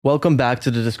Welcome back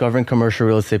to the Discovering Commercial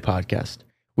Real Estate podcast.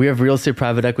 We have real estate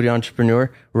private equity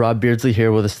entrepreneur Rob Beardsley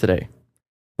here with us today.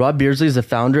 Rob Beardsley is the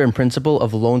founder and principal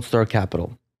of Lone Star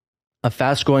Capital, a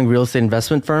fast-growing real estate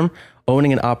investment firm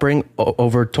owning and operating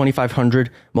over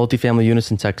 2,500 multifamily units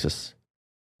in Texas.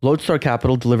 Lone Star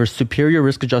Capital delivers superior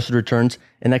risk-adjusted returns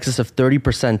in excess of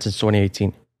 30% since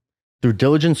 2018 through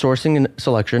diligent sourcing and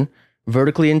selection,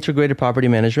 vertically integrated property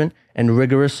management, and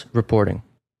rigorous reporting.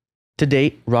 To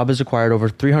date, Rob has acquired over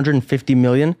 $350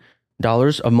 million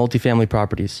of multifamily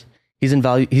properties. He's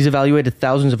evaluated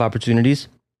thousands of opportunities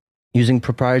using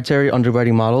proprietary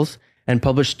underwriting models and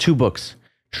published 2 books,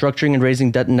 Structuring and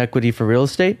Raising Debt and Equity for Real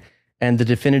Estate and The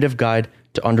Definitive Guide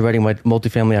to Underwriting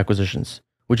Multifamily Acquisitions,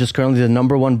 which is currently the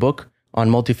 #1 book on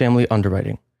multifamily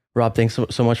underwriting. Rob, thanks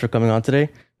so much for coming on today.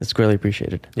 It's greatly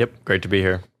appreciated. Yep, great to be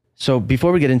here. So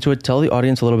before we get into it, tell the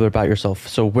audience a little bit about yourself.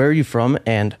 So where are you from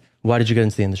and why did you get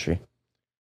into the industry?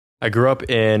 I grew up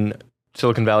in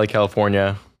Silicon Valley,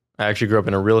 California. I actually grew up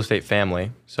in a real estate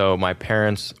family. So my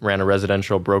parents ran a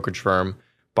residential brokerage firm,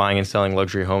 buying and selling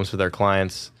luxury homes for their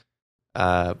clients.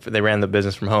 They ran the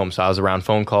business from home. So I was around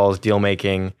phone calls, deal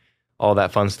making, all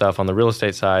that fun stuff on the real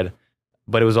estate side.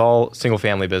 But it was all single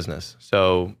family business.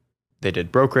 So they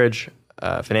did brokerage,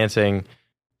 financing,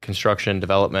 construction,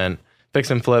 development,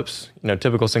 fix and flips,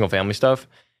 typical single family stuff.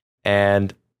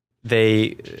 And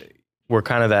they were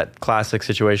kind of that classic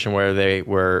situation where they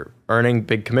were earning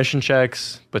big commission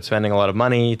checks, but spending a lot of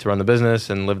money to run the business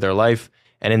and live their life.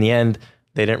 And in the end,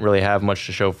 they didn't really have much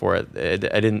to show for it.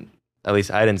 At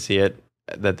least I didn't see it,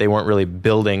 that they weren't really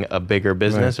building a bigger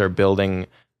business or building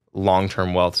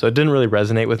long-term wealth. So it didn't really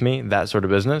resonate with me, that sort of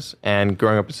business. And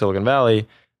growing up in Silicon Valley,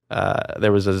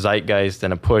 there was a zeitgeist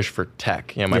and a push for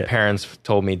tech. My parents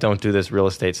told me, don't do this real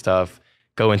estate stuff,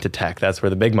 go into tech. That's where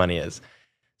the big money is.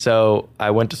 So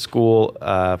I went to school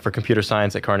for computer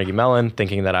science at Carnegie Mellon,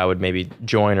 thinking that I would maybe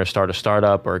join or start a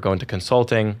startup or go into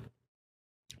consulting.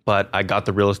 But I got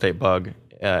the real estate bug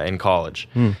in college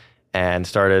and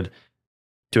started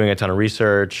doing a ton of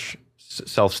research,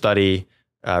 self-study,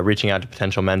 reaching out to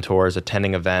potential mentors,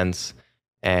 attending events,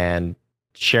 and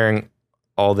sharing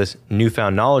all this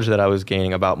newfound knowledge that I was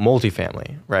gaining about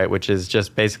multifamily, right? Which is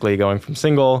just basically going from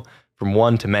single, from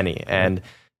one to many. And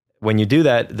when you do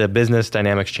that, the business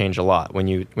dynamics change a lot. When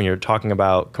you're talking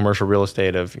about commercial real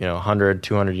estate of 100,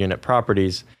 200 unit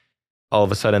properties, all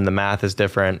of a sudden the math is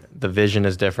different, the vision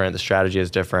is different, the strategy is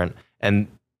different, and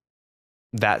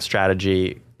that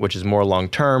strategy, which is more long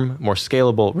term, more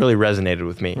scalable, really resonated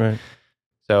with me. Right.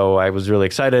 So I was really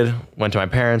excited. Went to my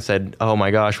parents, said, "Oh my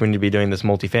gosh, we need to be doing this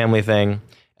multifamily thing,"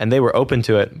 and they were open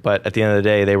to it. But at the end of the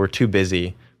day, they were too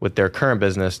busy with their current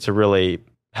business to really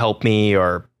help me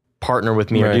or partner with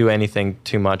me or do anything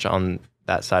too much on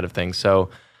that side of things. So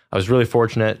I was really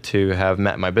fortunate to have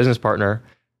met my business partner,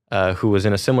 who was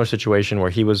in a similar situation where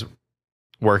he was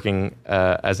working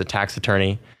as a tax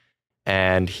attorney,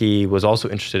 and he was also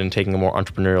interested in taking a more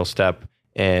entrepreneurial step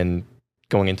in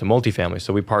going into multifamily.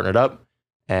 So we partnered up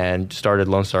and started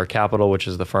Lone Star Capital, which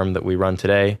is the firm that we run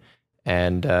today.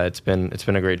 And it's been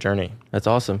a great journey. That's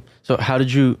awesome. So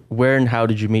where and how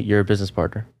did you meet your business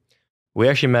partner? We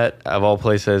actually met, of all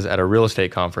places, at a real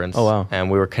estate conference. Oh, wow.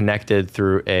 And we were connected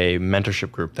through a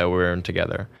mentorship group that we were in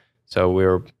together. So we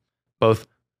were both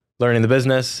learning the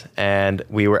business, and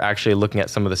we were actually looking at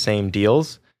some of the same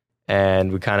deals,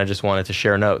 and we kind of just wanted to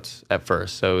share notes at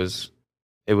first. So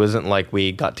it wasn't like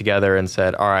we got together and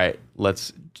said, all right,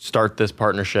 let's start this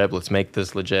partnership, let's make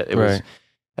this legit.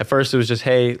 At first it was just,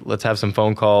 hey, let's have some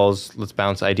phone calls, let's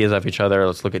bounce ideas off each other,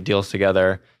 let's look at deals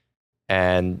together.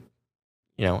 And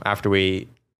after we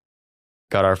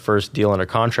got our first deal under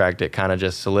contract, it kind of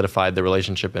just solidified the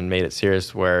relationship and made it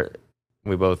serious, where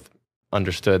we both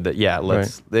understood that,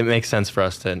 it makes sense for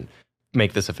us to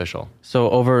make this official. So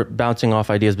over bouncing off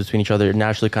ideas between each other, it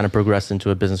naturally kind of progressed into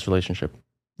a business relationship.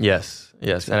 Yes.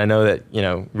 And I know that,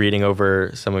 reading over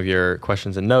some of your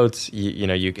questions and notes,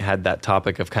 you had that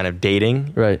topic of kind of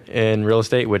dating in real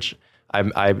estate, which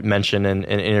I mention in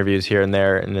interviews here and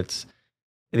there. And it's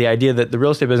the idea that the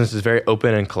real estate business is very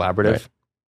open and collaborative.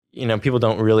 People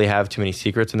don't really have too many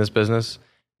secrets in this business,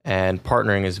 and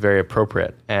partnering is very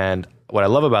appropriate. And what I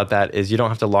love about that is you don't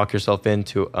have to lock yourself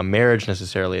into a marriage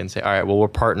necessarily and say, all right, well, we're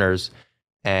partners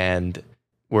and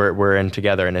we're in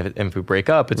together. And if we break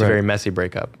up, it's a very messy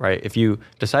breakup, right? If you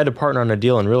decide to partner on a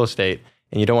deal in real estate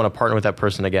and you don't want to partner with that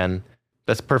person again,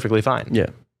 that's perfectly fine.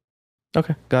 Yeah.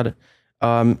 Okay, got it.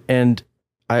 And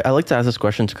I like to ask this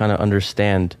question to kind of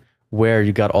understand where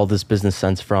you got all this business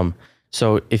sense from.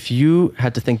 So if you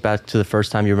had to think back to the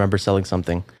first time you remember selling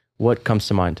something, what comes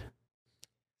to mind?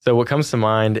 So what comes to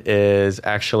mind is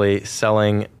actually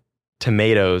selling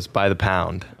tomatoes by the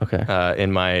pound. Okay.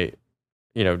 In my,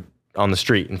 on the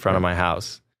street in front of my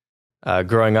house.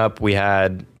 Growing up, we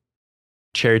had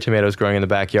cherry tomatoes growing in the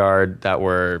backyard that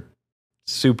were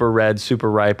super red, super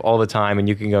ripe all the time, and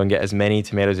you can go and get as many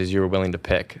tomatoes as you were willing to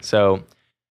pick. So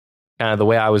kind of the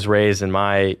way I was raised and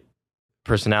my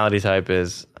personality type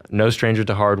is no stranger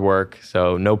to hard work.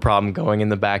 So no problem going in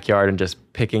the backyard and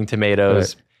just picking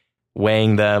tomatoes, right,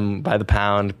 weighing them by the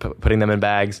pound, putting them in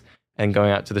bags, and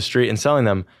going out to the street and selling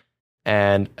them.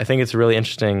 And I think it's a really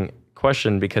interesting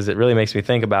question because it really makes me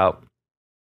think about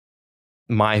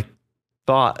my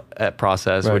thought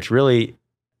process, right, which really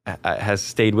has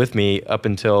stayed with me up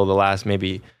until the last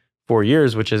maybe 4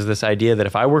 years, which is this idea that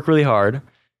if I work really hard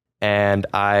and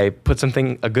I put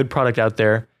a good product out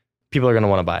there, people are going to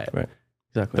want to buy it. Right.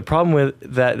 Exactly. The problem with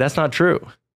that's not true.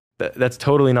 That's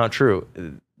totally not true.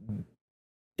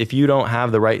 If you don't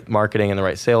have the right marketing and the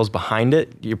right sales behind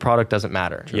it, your product doesn't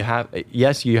matter. True. You have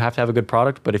to have a good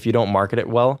product, but if you don't market it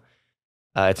well,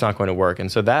 it's not going to work.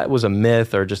 And so that was a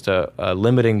myth or just a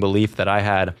limiting belief that I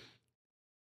had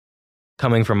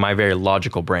coming from my very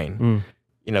logical brain.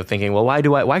 Thinking, well, why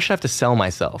should I have to sell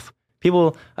myself?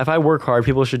 People, if I work hard,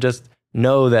 people should just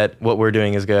know that what we're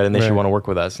doing is good and they should want to work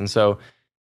with us. And so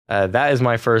that is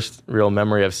my first real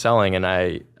memory of selling. And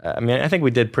I think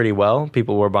we did pretty well.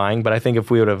 People were buying, but I think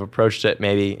if we would have approached it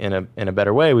maybe in a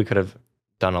better way, we could have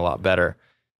done a lot better.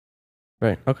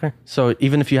 Right. Okay. So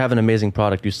even if you have an amazing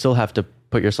product, you still have to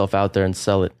put yourself out there and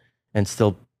sell it and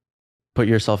still put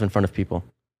yourself in front of people.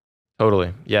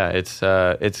 Totally. Yeah. It's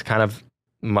kind of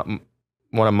one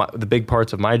of the big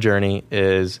parts of my journey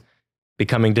is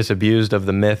becoming disabused of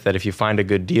the myth that if you find a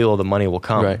good deal, the money will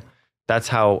come. Right. That's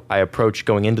how I approached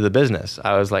going into the business.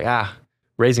 I was like,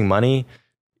 raising money,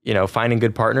 finding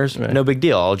good partners, right, no big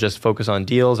deal. I'll just focus on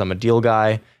deals. I'm a deal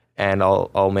guy and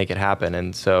I'll make it happen.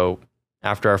 And so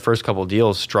after our first couple of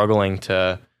deals, struggling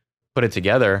to put it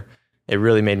together, it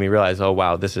really made me realize, oh,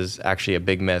 wow, this is actually a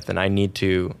big myth. And I need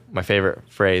to, my favorite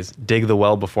phrase, dig the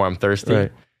well before I'm thirsty.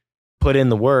 Right. Put in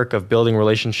the work of building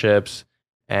relationships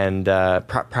and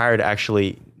prior to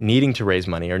actually needing to raise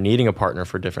money or needing a partner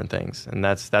for different things. And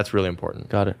that's really important.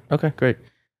 Got it. Okay, great.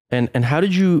 And how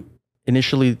did you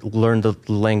initially learn the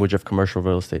language of commercial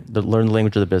real estate, learn the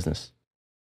language of the business?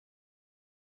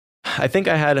 I think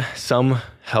I had some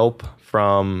help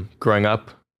from growing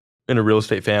up in a real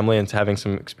estate family and having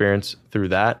some experience through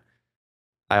that.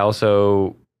 I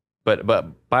also, but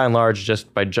by and large,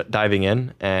 just by diving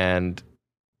in and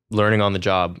learning on the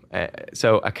job.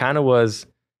 So I kind of was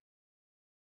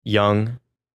young,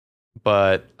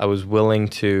 but I was willing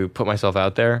to put myself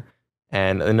out there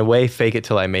and in a way fake it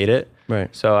till I made it.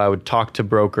 Right. So I would talk to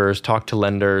brokers, talk to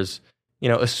lenders,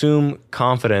 assume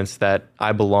confidence that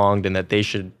I belonged and that they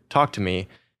should talk to me.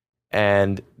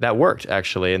 And that worked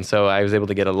actually. And so I was able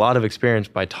to get a lot of experience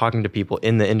by talking to people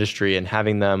in the industry and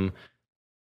having them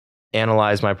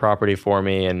analyze my property for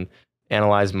me and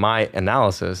analyze my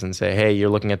analysis and say, hey, you're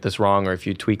looking at this wrong. Or if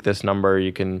you tweak this number,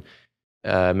 you can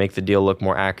make the deal look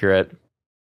more accurate.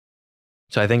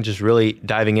 So I think just really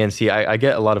diving in. See, I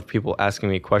get a lot of people asking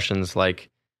me questions like,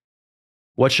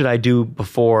 what should I do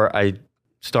before I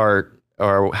start?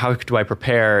 Or how do I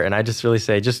prepare? And I just really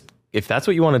say, if that's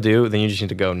what you want to do, then you just need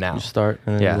to go now. You start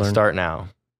and then you learn. Start now.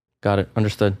 Got it.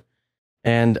 Understood.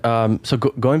 And so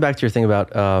going back to your thing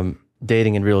about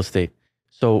dating in real estate.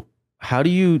 So how do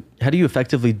you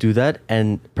effectively do that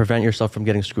and prevent yourself from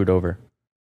getting screwed over?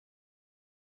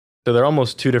 So they're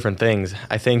almost two different things.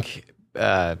 I think,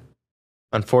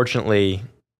 unfortunately,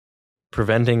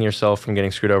 preventing yourself from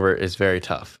getting screwed over is very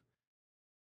tough.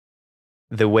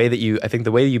 The way that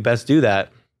you best do that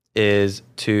is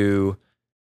to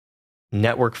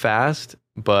network fast,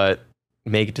 but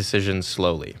make decisions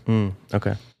slowly.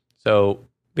 Okay. So,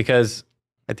 because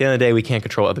at the end of the day, we can't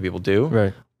control what other people do.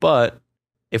 Right. But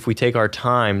if we take our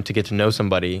time to get to know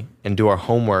somebody and do our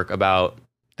homework about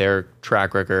their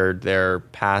track record, their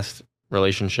past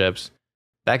relationships,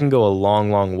 that can go a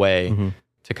long, long way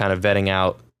to kind of vetting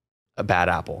out a bad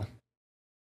apple.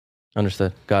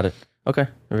 Understood. Got it. Okay.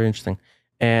 Very interesting.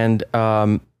 And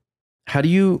how do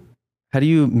you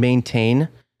maintain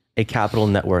a capital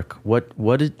network? What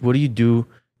do you do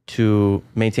to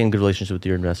maintain good relationships with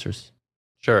your investors?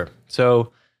 Sure.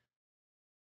 So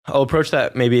I'll approach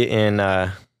that maybe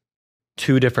in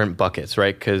two different buckets,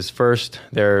 right? Because first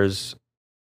there's,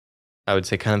 I would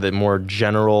say, kind of the more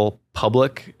general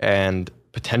public and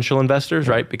potential investors,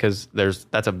 right? Because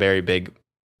that's a very big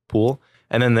pool.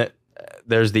 And then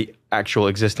there's the actual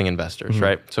existing investors,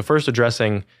 right? So first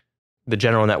addressing the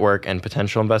general network and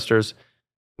potential investors,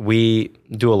 we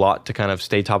do a lot to kind of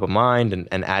stay top of mind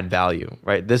and add value,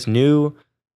 right? This new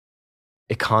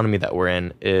economy that we're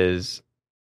in is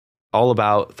all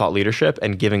about thought leadership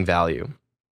and giving value.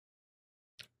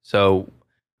 So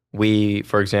we,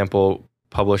 for example,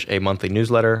 publish a monthly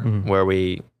newsletter where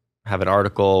we have an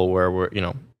article where we're,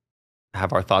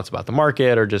 have our thoughts about the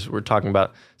market, or just we're talking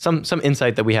about some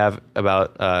insight that we have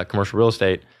about commercial real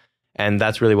estate. And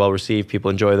that's really well received.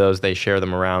 People enjoy those. They share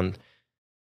them around.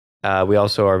 We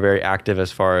also are very active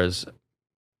as far as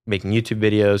making YouTube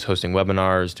videos, hosting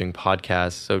webinars, doing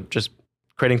podcasts. So just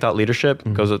creating thought leadership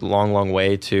goes a long, long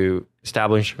way to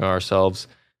establishing ourselves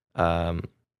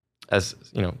as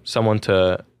someone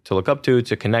to look up to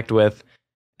connect with,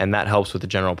 and that helps with the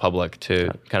general public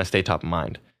to kind of stay top of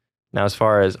mind. Now, as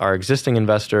far as our existing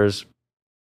investors,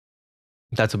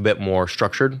 that's a bit more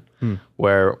structured,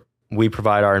 where we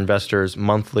provide our investors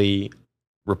monthly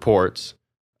reports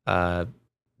via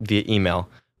email,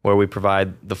 where we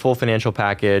provide the full financial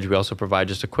package. We also provide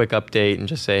just a quick update and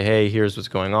just say, hey, here's what's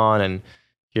going on, and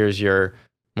here's your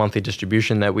monthly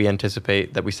distribution that we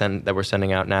anticipate that we're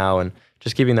sending out now, and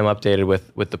just keeping them updated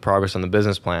with the progress on the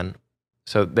business plan.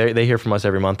 So they hear from us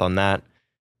every month on that.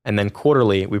 And then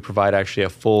quarterly, we provide actually a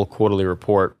full quarterly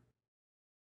report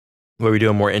where we do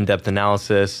a more in-depth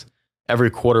analysis.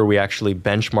 Every quarter, we actually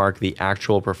benchmark the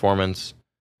actual performance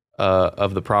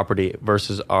of the property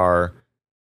versus our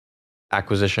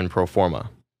acquisition pro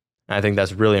forma. And I think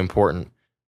that's really important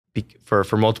for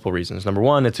multiple reasons. Number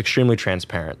one, it's extremely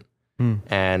transparent.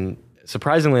 And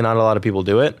surprisingly, not a lot of people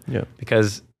do it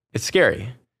because it's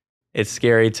scary. It's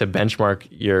scary to benchmark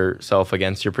yourself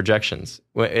against your projections.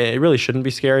 It really shouldn't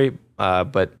be scary,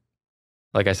 but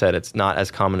like I said, it's not as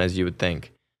common as you would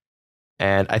think.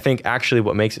 And I think actually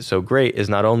what makes it so great is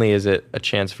not only is it a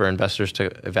chance for investors to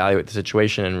evaluate the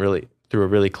situation and really, through a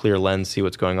really clear lens, see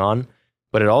what's going on,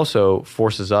 but it also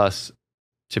forces us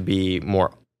to be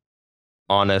more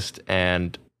honest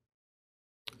and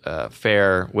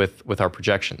fair with our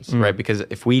projections, right? Because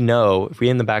if we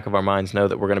in the back of our minds know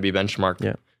that we're going to be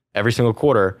benchmarked every single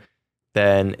quarter,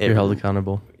 then you're held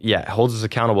accountable. Yeah, it holds us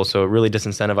accountable. So it really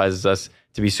disincentivizes us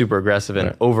to be super aggressive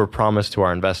and overpromise to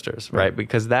our investors, right?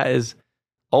 Because that is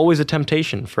always a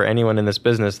temptation for anyone in this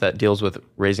business that deals with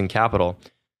raising capital.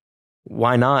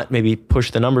 Why not maybe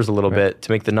push the numbers a little bit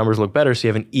to make the numbers look better so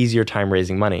you have an easier time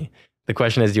raising money? The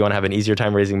question is, do you want to have an easier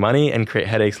time raising money and create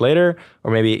headaches later,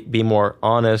 or maybe be more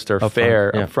honest or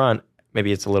fair up front?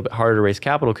 Maybe it's a little bit harder to raise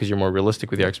capital because you're more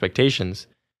realistic with your expectations.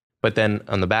 But then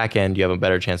on the back end, you have a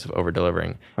better chance of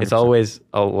over-delivering. 100%. It's always,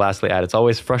 I'll lastly add, it's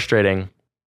always frustrating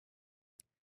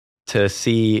to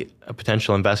see a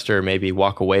potential investor maybe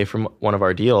walk away from one of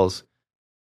our deals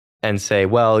and say,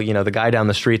 well, the guy down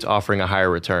the street's offering a higher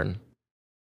return,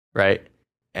 right?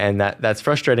 And that's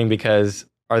frustrating because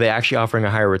are they actually offering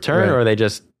a higher return or are they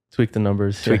just tweaking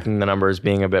the numbers,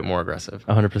 being a bit more aggressive?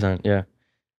 100%, yeah.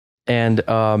 And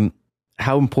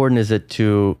how important is it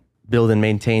to build and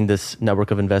maintain this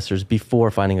network of investors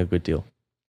before finding a good deal?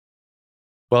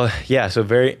 Well, yeah, so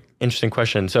very interesting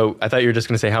question. So I thought you were just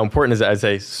going to say how important is it? I'd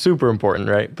say super important,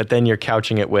 right? But then you're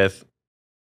couching it with,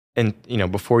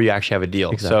 before you actually have a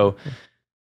deal. Exactly.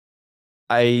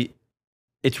 So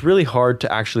it's really hard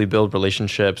to actually build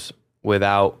relationships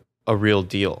without a real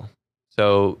deal.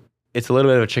 So it's a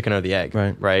little bit of a chicken or the egg,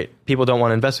 right? People don't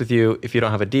want to invest with you if you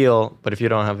don't have a deal, but if you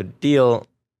don't have a deal,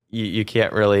 you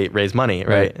can't really raise money,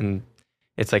 right? And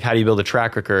it's like, how do you build a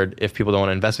track record if people don't want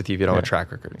to invest with you if you don't have a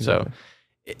track record? Exactly.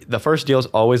 So the first deal is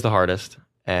always the hardest,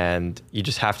 and you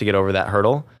just have to get over that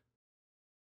hurdle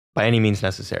by any means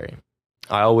necessary.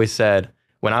 I always said,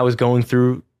 when I was going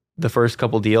through the first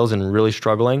couple deals and really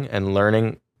struggling and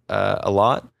learning a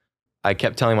lot, I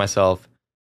kept telling myself,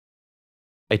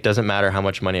 it doesn't matter how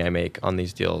much money I make on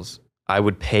these deals. I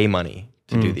would pay money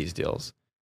to do these deals.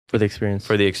 For the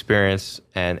experience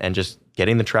and just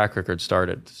getting the track record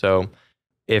started. So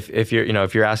if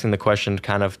you're asking the question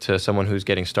kind of to someone who's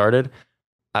getting started,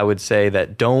 I would say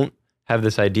that don't have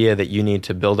this idea that you need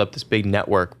to build up this big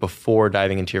network before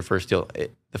diving into your first deal.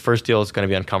 The first deal is going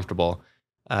to be uncomfortable.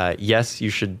 Yes, you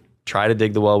should try to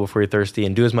dig the well before you're thirsty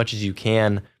and do as much as you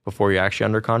can before you're actually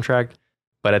under contract.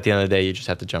 But at the end of the day, you just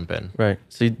have to jump in. Right.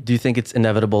 So do you think it's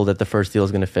inevitable that the first deal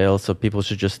is going to fail? So people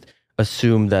should just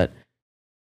assume that,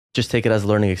 just take it as a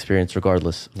learning experience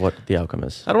regardless of what the outcome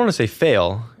is? I don't want to say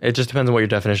fail. It just depends on what your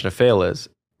definition of fail is,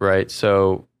 right?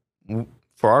 So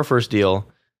for our first deal,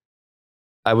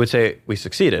 I would say we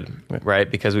succeeded, right?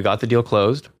 Because we got the deal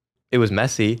closed. It was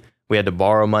messy. We had to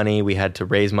borrow money. We had to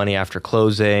raise money after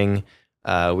closing.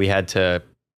 We had to,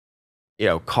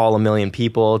 call 1 million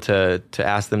people to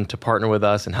ask them to partner with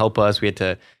us and help us. We had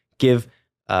to give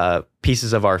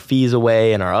pieces of our fees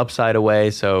away and our upside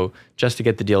away. So just to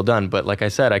get the deal done. But like I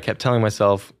said, I kept telling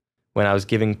myself, when I was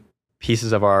giving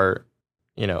pieces of our,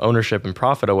 ownership and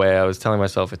profit away, I was telling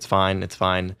myself, it's fine,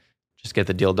 just get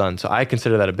the deal done. So I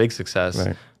consider that a big success,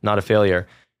 Right. not a failure.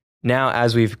 Now,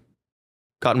 as we've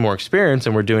gotten more experience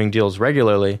and we're doing deals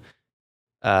regularly,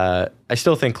 I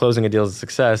still think closing a deal is a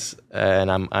success, and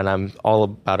I'm all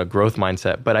about a growth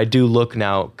mindset. But I do look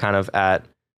now kind of at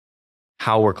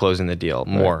how we're closing the deal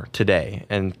more today,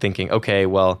 and thinking, okay,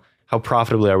 well, how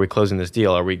profitably are we closing this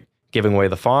deal? Are we giving away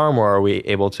the farm, or are we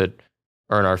able to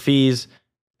earn our fees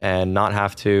and not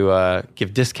have to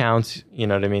give discounts? You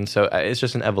know what I mean? So it's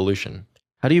just an evolution.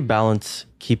 How do you balance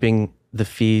keeping the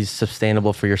fees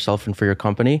sustainable for yourself and for your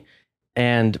company,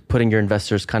 and putting your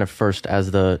investors kind of first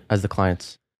as the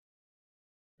clients?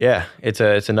 Yeah, it's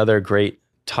another great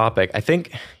topic. I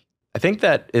think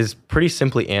that is pretty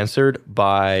simply answered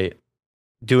by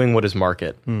doing what is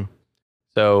market.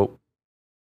 So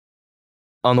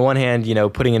on the one hand,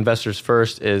 putting investors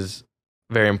first is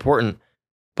very important,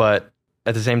 but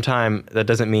at the same time, that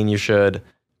doesn't mean you should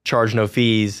charge no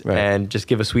fees and just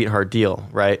give a sweetheart deal,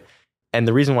 right? And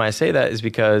the reason why I say that is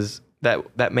because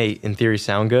that may in theory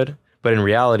sound good, but in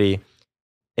reality,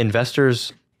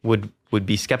 investors would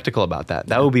be skeptical about that.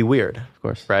 That would be weird, Of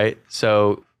course. right?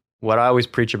 So what I always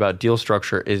preach about deal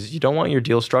structure is you don't want your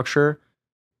deal structure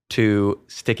to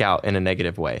stick out in a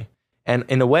negative way. And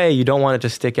in a way, you don't want it to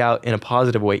stick out in a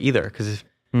positive way either. Because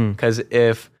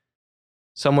if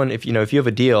you have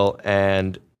a deal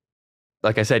and,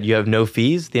 like I said, you have no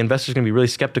fees, the investor's going to be really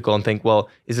skeptical and think, well,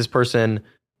 is this person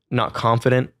not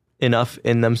confident enough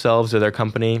in themselves or their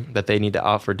company that they need to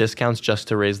offer discounts just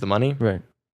to raise the money? Right.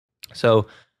 So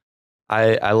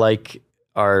I like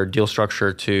our deal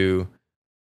structure to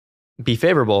be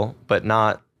favorable, but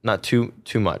not too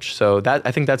much. So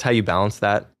I think that's how you balance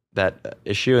that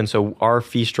issue. And so our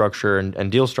fee structure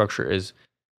and deal structure is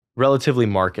relatively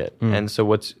market. And so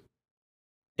what's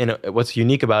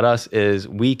unique about us is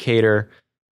we cater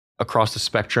across the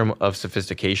spectrum of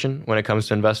sophistication when it comes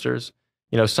to investors.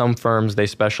 Some firms, they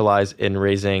specialize in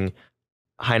raising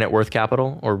high net worth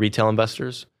capital or retail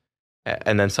investors,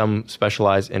 and then some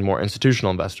specialize in more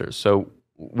institutional investors. So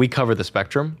we cover the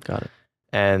spectrum. Got it.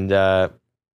 And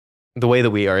the way that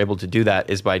we are able to do that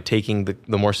is by taking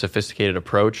the more sophisticated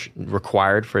approach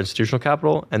required for institutional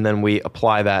capital, and then we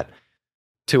apply that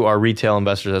to our retail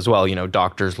investors as well.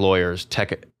 Doctors, lawyers,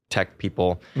 tech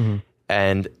people,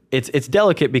 and it's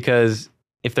delicate because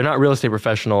if they're not real estate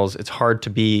professionals, it's hard to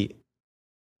be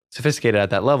sophisticated at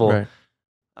that level. Right.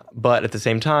 But at the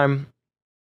same time,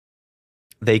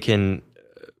 they can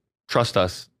trust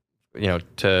us,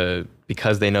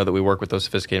 because they know that we work with those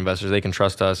sophisticated investors, they can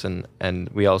trust us, and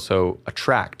we also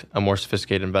attract a more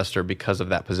sophisticated investor because of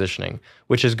that positioning,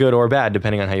 which is good or bad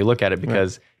depending on how you look at it.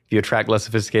 Because if you attract less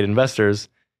sophisticated investors,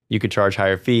 you could charge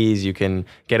higher fees, you can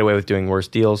get away with doing worse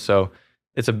deals. So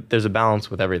there's a balance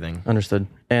with everything. Understood.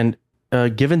 And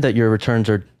given that your returns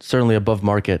are certainly above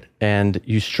market and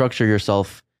you structure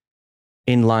yourself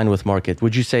in line with market,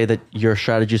 would you say that your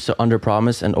strategy is to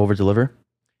underpromise and overdeliver?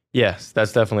 Yes,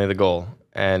 that's definitely the goal.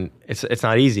 And it's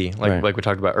not easy, like we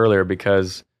talked about earlier,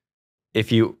 because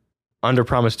if you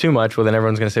underpromise too much, well, then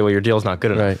everyone's going to say, well, your deal's not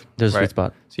good enough. Right. There's a sweet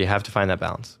spot. So you have to find that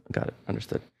balance. Got it.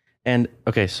 Understood. And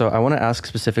okay, so I want to ask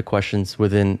specific questions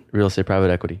within real estate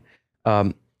private equity.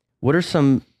 What are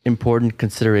some important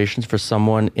considerations for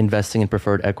someone investing in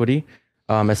preferred equity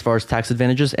as far as tax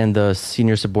advantages and the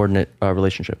senior subordinate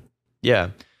relationship? Yeah.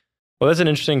 Well, that's an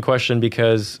interesting question,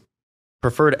 because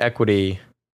preferred equity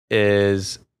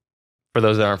is, for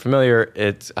those that aren't familiar,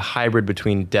 it's a hybrid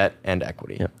between debt and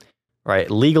equity. Yep.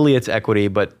 Right? Legally, it's equity,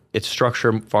 but its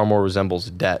structure far more resembles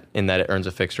debt in that it earns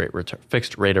a fixed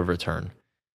rate of return.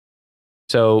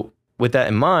 So with that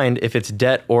in mind, if it's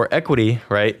debt or equity,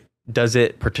 right, does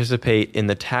it participate in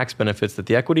the tax benefits that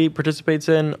the equity participates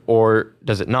in, or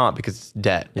does it not because it's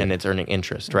debt and it's earning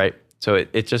interest, right? So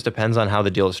it just depends on how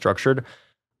the deal is structured.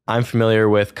 I'm familiar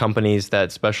with companies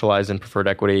that specialize in preferred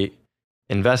equity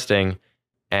investing,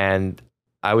 and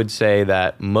I would say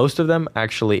that most of them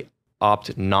actually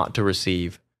opt not to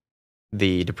receive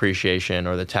the depreciation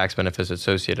or the tax benefits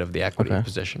associated with the equity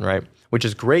position, right? Which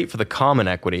is great for the common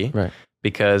equity, right,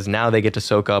 because now they get to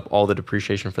soak up all the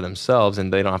depreciation for themselves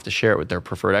and they don't have to share it with their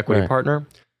preferred equity partner.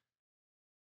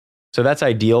 So that's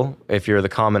ideal if you're the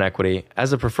common equity.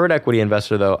 As a preferred equity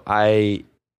investor, though, I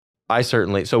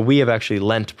certainly, so we have actually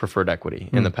lent preferred equity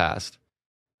in the past,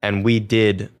 and we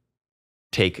did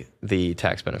take the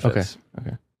tax benefits.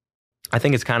 Okay. I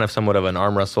think it's kind of somewhat of an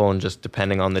arm wrestle, and just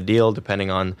depending on the deal,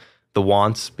 depending on the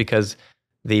wants, because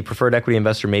the preferred equity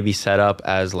investor may be set up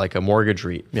as like a mortgage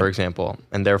REIT, for example,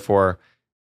 and therefore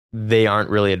they aren't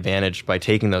really advantaged by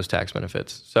taking those tax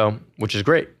benefits. So, which is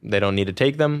great. They don't need to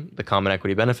take them. The common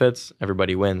equity benefits,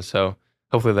 everybody wins. So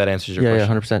hopefully that answers your question.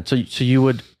 Yeah, 100%. So you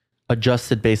would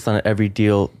adjust it based on every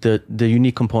deal, the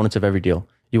unique components of every deal.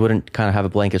 You wouldn't kind of have a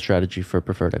blanket strategy for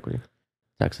preferred equity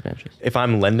tax advantages. If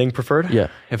I'm lending preferred,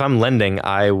 if I'm lending,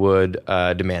 I would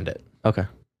demand it. Okay,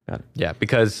 got it. Yeah,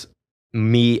 because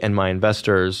me and my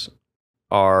investors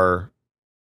are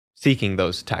seeking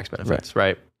those tax benefits,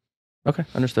 right? Okay,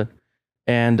 understood.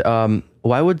 And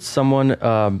why would someone,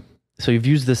 so you've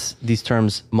used these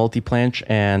terms multi-planche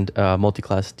and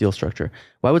multi-class deal structure.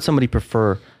 Why would somebody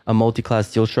prefer a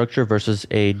multi-class deal structure versus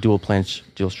a dual planche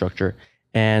deal structure?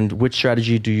 And which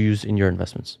strategy do you use in your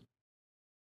investments?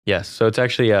 Yes, so it's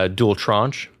actually a dual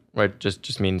tranche, right?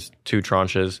 Just means two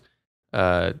tranches.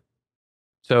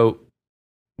 So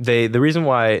the reason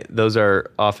why those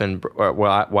are often, or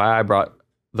why I brought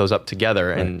those up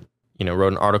together and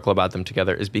wrote an article about them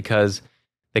together is because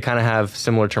they kind of have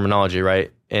similar terminology,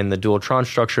 right? In the dual tranche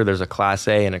structure, there's a Class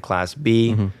A and a Class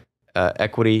B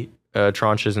equity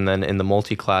tranches, and then in the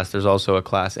multi-class, there's also a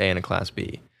Class A and a Class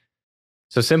B.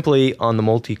 So simply on the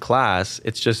multi-class,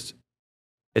 it's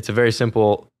a very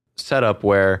simple setup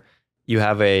where you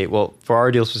have for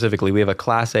our deal specifically, we have a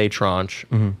Class A tranche,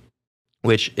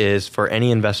 which is for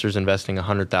any investors investing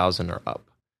 $100,000 or up.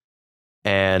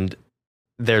 And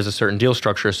there's a certain deal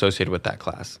structure associated with that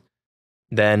class.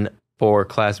 Then for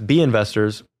Class B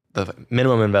investors, the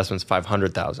minimum investment is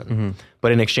 $500,000.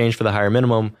 But in exchange for the higher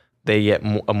minimum, they get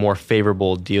a more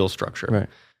favorable deal structure. Right.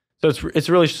 So it's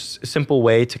a really simple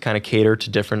way to kind of cater to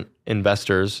different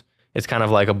investors. It's kind of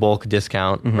like a bulk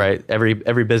discount, right?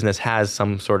 Every business has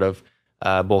some sort of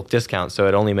bulk discount, so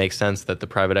it only makes sense that the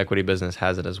private equity business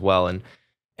has it as well. And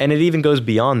it even goes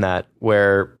beyond that,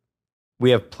 where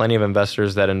we have plenty of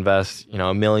investors that invest,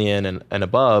 $1 million and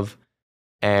above,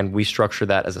 and we structure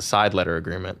that as a side letter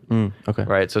agreement. Okay.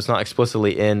 Right? So it's not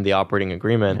explicitly in the operating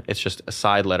agreement. It's just a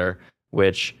side letter,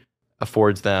 which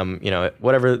affords them,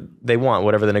 whatever they want,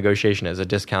 whatever the negotiation is, a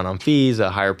discount on fees,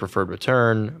 a higher preferred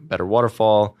return, better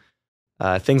waterfall,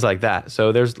 things like that.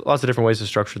 So there's lots of different ways to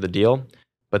structure the deal,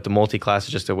 but the multi-class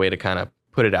is just a way to kind of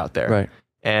put it out there. Right.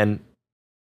 And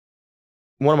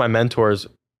one of my mentors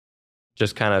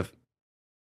just kind of,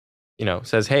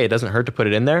 says, hey, it doesn't hurt to put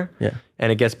it in there. Yeah.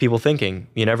 And it gets people thinking.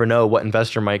 You never know what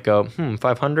investor might go,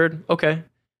 500? Okay.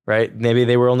 Right? Maybe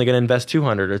they were only going to invest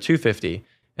 200 or 250.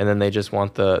 And then they just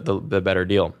want the better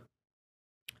deal.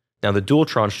 Now, the dual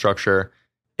tranche structure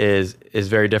is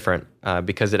very different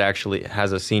because it actually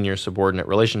has a senior subordinate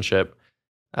relationship,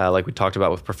 like we talked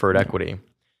about with preferred equity.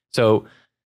 So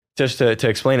just to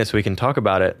explain it so we can talk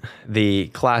about it, the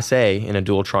Class A in a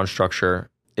dual tranche structure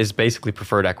is basically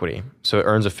preferred equity. So it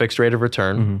earns a fixed rate of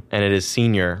return, and it is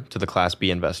senior to the Class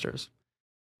B investors.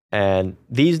 And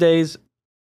these days,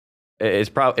 it's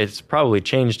probably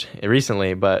changed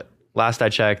recently, but last I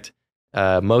checked,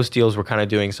 most deals were kind of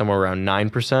doing somewhere around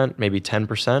 9%, maybe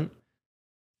 10%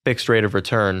 fixed rate of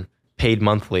return paid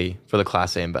monthly for the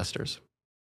Class A investors.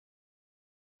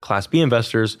 Class B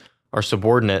investors are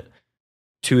subordinate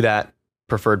to that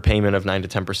preferred payment of 9 to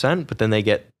 10%, but then they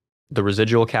get the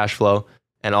residual cash flow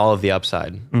and all of the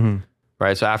upside.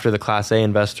 Right? So after the Class A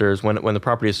investors, when the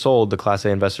property is sold, the Class A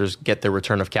investors get their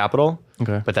return of capital,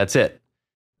 but that's it.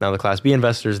 Now the Class B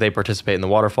investors, they participate in the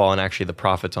waterfall and actually the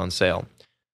profits on sale.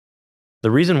 The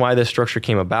reason why this structure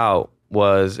came about it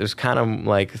was kind of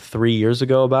like 3 years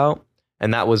ago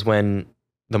and that was when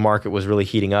the market was really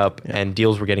heating up and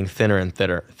deals were getting thinner and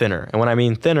thinner. And when I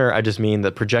mean thinner, I just mean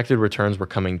the projected returns were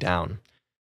coming down.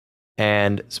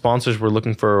 And sponsors were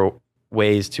looking for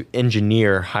ways to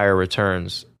engineer higher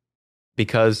returns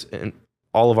because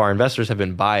all of our investors have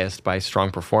been biased by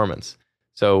strong performance.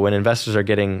 So when investors are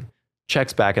getting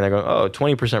checks back and they're going,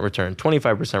 20% return,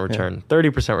 25% return,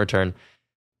 30% return.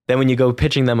 Then when you go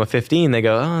pitching them a 15, they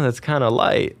go, that's kind of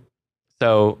light.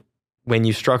 So when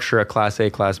you structure a Class A,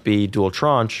 Class B dual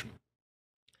tranche,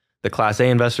 the Class A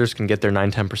investors can get their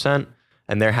 9, 10%,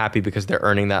 and they're happy because they're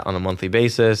earning that on a monthly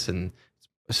basis and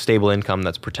a stable income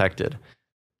that's protected.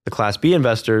 The Class B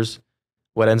investors,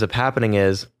 what ends up happening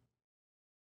is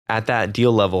at that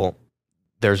deal level,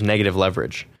 there's negative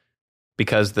leverage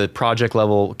because the project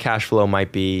level cash flow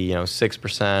might be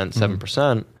 6%,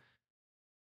 7%,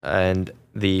 and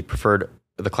the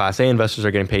Class A investors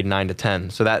are getting paid 9 to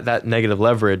 10. So that negative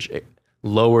leverage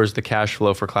lowers the cash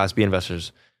flow for Class B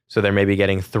investors. So they're maybe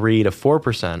getting 3 to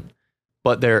 4%,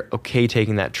 but they're okay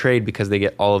taking that trade because they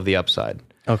get all of the upside.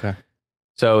 Okay.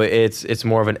 So it's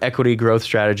more of an equity growth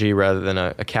strategy rather than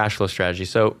a cash flow strategy.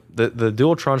 So the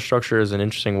dual tranche structure is an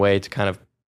interesting way to kind of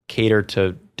cater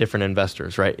to different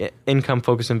investors, right? Income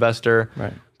focused investor,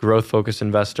 growth focused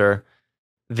investor.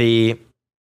 The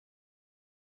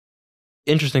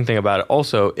interesting thing about it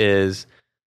also is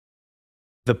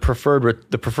the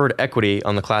preferred equity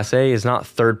on the Class A is not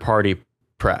third party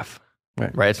pref,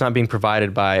 right? It's not being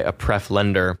provided by a pref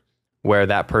lender where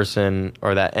that person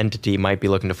or that entity might be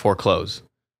looking to foreclose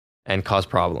and cause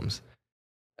problems.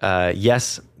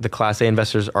 Yes, the Class A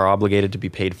investors are obligated to be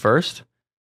paid first,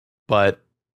 but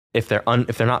if they're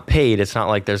not paid, it's not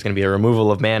like there's going to be a removal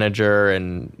of manager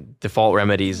and default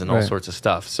remedies and all sorts of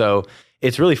stuff. So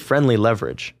it's really friendly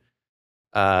leverage.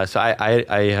 So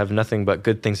I have nothing but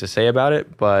good things to say about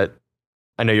it, but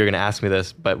I know you're going to ask me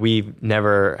this, but we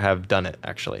never have done it,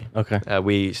 actually. Okay.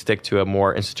 We stick to a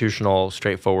more institutional,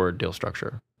 straightforward deal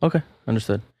structure. Okay,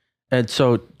 understood. And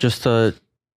so just to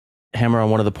hammer on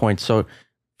one of the points. So,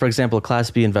 for example, a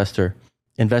Class B investor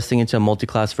investing into a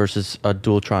multi-class versus a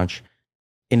dual tranche.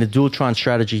 In a dual tranche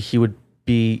strategy, he or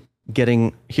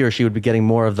she would be getting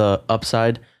more of the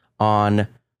upside on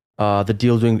the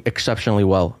deal doing exceptionally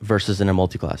well versus in a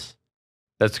multi-class.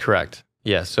 That's correct.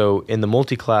 Yeah. So in the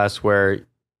multi-class, where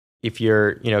if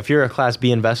you're a Class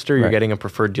B investor, you're getting a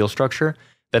preferred deal structure.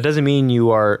 That doesn't mean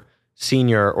you are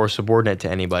senior or subordinate to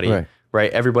anybody,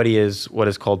 right? Everybody is what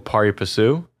is called pari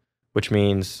passu, which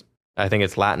means, I think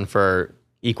it's Latin for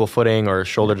equal footing or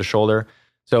shoulder to shoulder.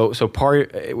 So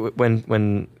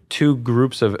when two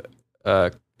groups of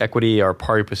equity are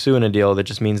pari passu in a deal, that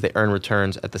just means they earn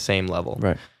returns at the same level.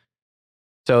 Right.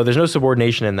 So there's no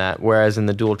subordination in that. Whereas in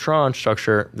the dual tranche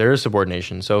structure, there is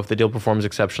subordination. So if the deal performs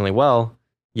exceptionally well,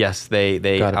 yes, they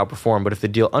outperform. But if the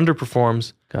deal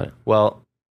underperforms, well,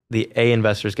 the A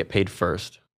investors get paid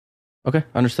first. Okay,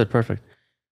 understood. Perfect.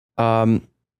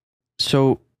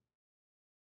 So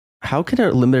how can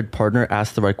a limited partner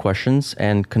ask the right questions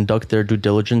and conduct their due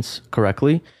diligence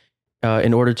correctly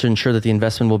in order to ensure that the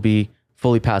investment will be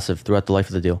fully passive throughout the life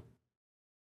of the deal?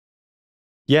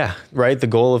 Yeah, right. The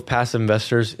goal of passive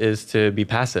investors is to be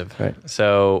passive. Right.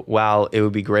 So while it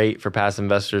would be great for passive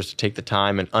investors to take the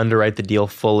time and underwrite the deal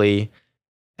fully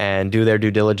and do their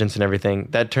due diligence and everything,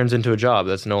 that turns into a job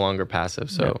that's no longer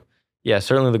passive. So yeah,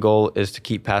 certainly the goal is to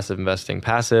keep passive investing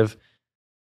passive.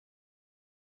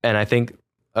 And I think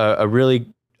a really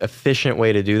efficient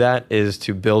way to do that is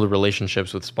to build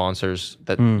relationships with sponsors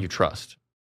that you trust.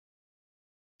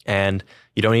 And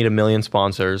you don't need a million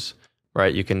sponsors,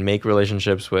 right? You can make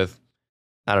relationships with,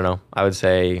 I don't know, I would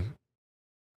say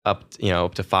up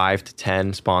to 5 to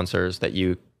 10 sponsors that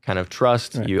you kind of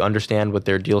trust. Right. You understand what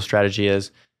their deal strategy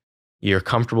is. You're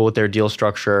comfortable with their deal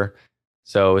structure.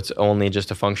 So it's only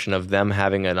just a function of them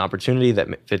having an opportunity that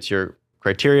fits your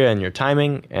criteria and your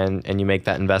timing, and you make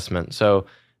that investment. So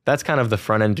that's kind of the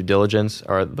front end due diligence,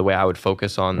 or the way I would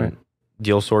focus on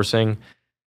deal sourcing.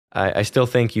 I still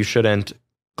think you shouldn't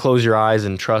close your eyes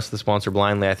and trust the sponsor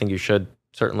blindly. I think you should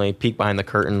certainly peek behind the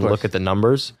curtain, look at the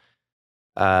numbers.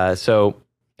 And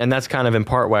that's kind of in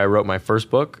part why I wrote my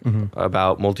first book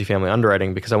about multifamily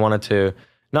underwriting, because I wanted to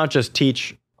not just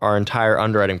teach our entire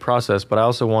underwriting process, but I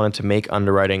also wanted to make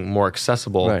underwriting more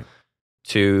accessible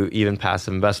to even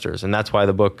passive investors. And that's why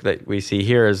the book that we see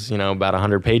here is, about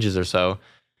 100 pages or so,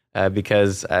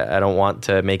 because I don't want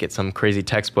to make it some crazy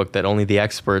textbook that only the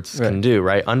experts can do,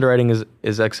 right? Underwriting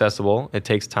is accessible. It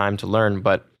takes time to learn,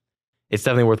 but it's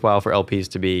definitely worthwhile for LPs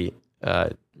to be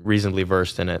reasonably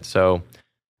versed in it. So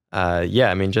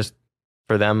just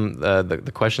for them,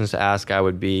 the questions to ask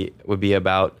would be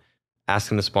about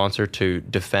asking the sponsor to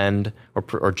defend or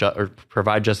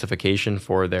provide justification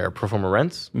for their pro forma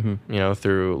rents,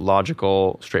 through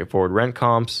logical, straightforward rent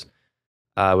comps.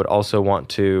 I would also want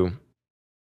to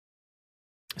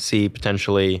see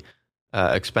potentially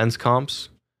expense comps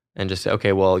and just say,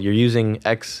 okay, well, you're using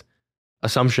X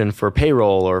assumption for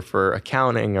payroll or for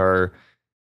accounting or,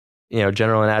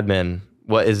 general and admin.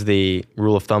 What is the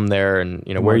rule of thumb there? And,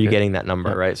 where are you getting that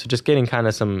number, right? So just getting kind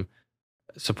of some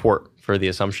support for the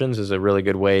assumptions is a really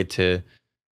good way to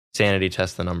sanity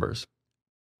test the numbers.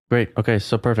 Great. Okay.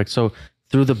 So perfect. So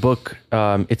through the book,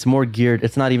 it's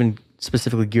not even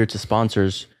specifically geared to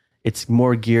sponsors. It's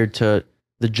more geared to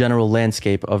the general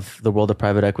landscape of the world of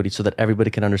private equity so that everybody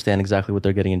can understand exactly what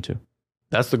they're getting into.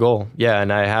 That's the goal. Yeah.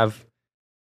 And I have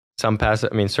some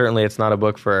certainly it's not a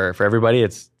book for everybody.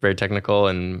 It's very technical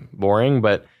and boring,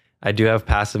 but I do have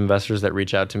passive investors that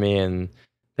reach out to me and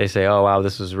they say, oh, wow,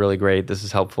 this is really great. This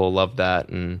is helpful. Love that.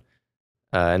 And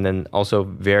then also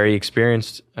very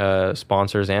experienced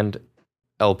sponsors and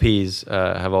LPs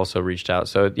have also reached out.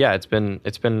 So yeah, it's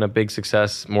been a big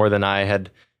success, more than I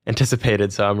had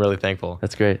anticipated. So I'm really thankful.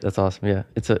 That's great. That's awesome. Yeah,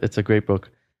 it's a great book.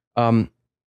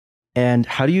 And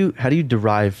how do you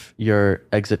derive your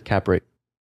exit cap rate?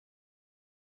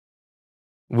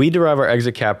 We derive our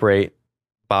exit cap rate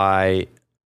by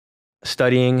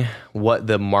studying what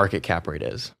the market cap rate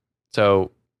is.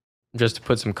 So just to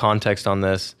put some context on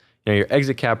this, your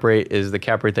exit cap rate is the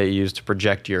cap rate that you use to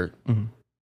project your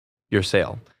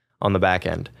sale on the back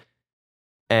end.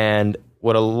 And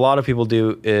what a lot of people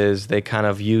do is they kind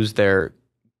of use their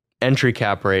entry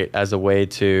cap rate as a way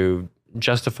to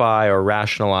justify or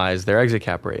rationalize their exit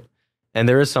cap rate. And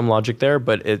there is some logic there,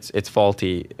 but it's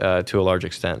faulty to a large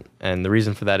extent. And the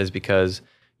reason for that is because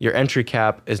your entry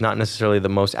cap is not necessarily the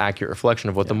most accurate reflection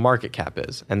of what the market cap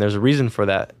is. And there's a reason for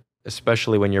that,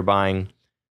 especially when you're buying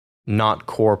not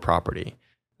core property.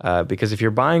 Because if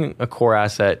you're buying a core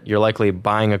asset, you're likely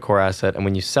buying a core asset, and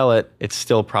when you sell it, it's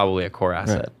still probably a core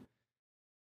asset. Right.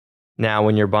 Now,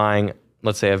 when you're buying,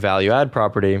 let's say, a value add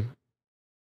property,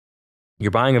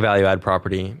 you're buying a value add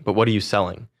property, but what are you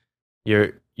selling?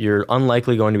 You're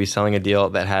unlikely going to be selling a deal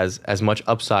that has as much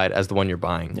upside as the one you're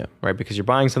buying, right? Because you're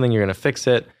buying something, you're going to fix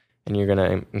it, and you're going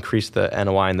to increase the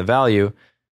NOI and the value,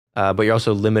 but you're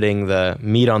also limiting the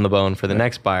meat on the bone for the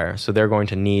next buyer. So they're going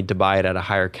to need to buy it at a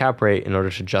higher cap rate in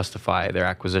order to justify their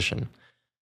acquisition.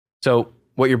 So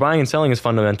what you're buying and selling is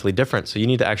fundamentally different. So you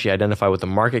need to actually identify what the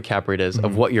market cap rate is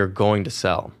of what you're going to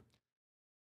sell.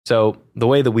 So the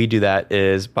way that we do that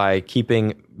is by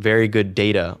keeping very good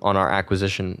data on our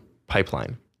acquisition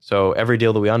pipeline. So every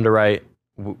deal that we underwrite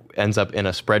ends up in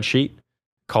a spreadsheet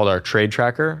called our trade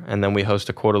tracker. And then we host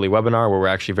a quarterly webinar where we're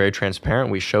actually very transparent.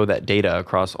 We show that data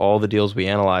across all the deals we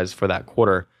analyze for that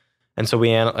quarter. And so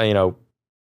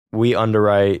we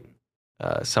underwrite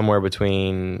somewhere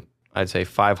between, I'd say,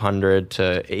 500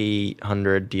 to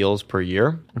 800 deals per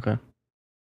year. Okay.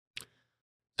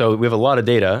 So we have a lot of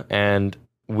data, and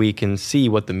we can see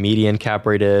what the median cap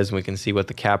rate is, and we can see what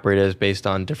the cap rate is based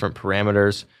on different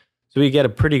parameters. So we get a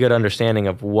pretty good understanding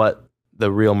of what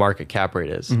the real market cap rate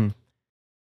is.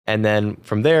 And then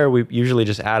from there, we usually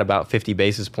just add about 50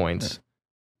 basis points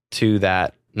to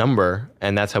that number,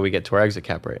 and that's how we get to our exit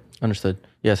cap rate. Understood.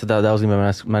 Yeah, so that was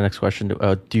gonna be my next question.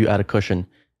 Do you add a cushion?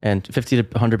 And 50 to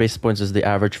 100 basis points is the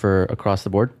average for across the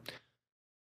board?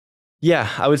 Yeah,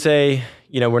 I would say,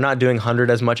 we're not doing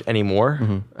 100 as much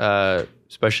anymore,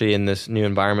 especially in this new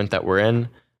environment that we're in.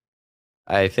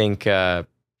 I think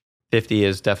 50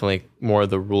 is definitely more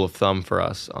the rule of thumb for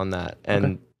us on that.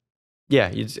 And I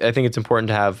think it's important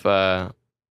to have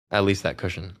at least that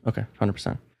cushion. Okay,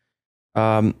 100%.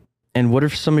 And what are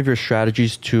some of your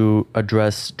strategies to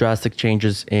address drastic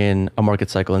changes in a market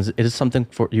cycle? Is it something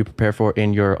you prepare for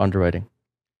in your underwriting?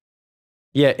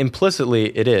 Yeah,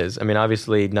 implicitly it is. I mean,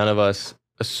 obviously, none of us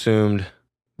assumed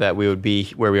that we would be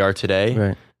where we are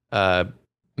today. Right.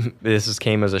 This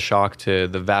came as a shock to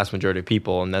the vast majority of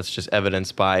people, and that's just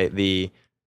evidenced by the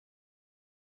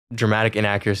dramatic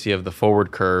inaccuracy of the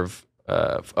forward curve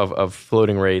of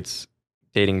floating rates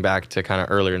dating back to kind of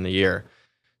earlier in the year.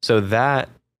 So that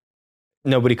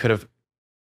nobody could have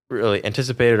really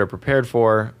anticipated or prepared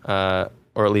for,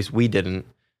 or at least we didn't.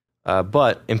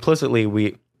 But implicitly,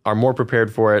 we are more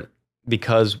prepared for it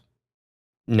because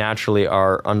naturally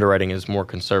our underwriting is more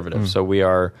conservative. So we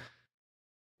are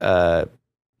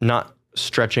not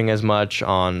stretching as much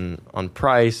on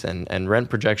price and rent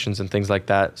projections and things like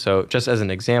that. So just as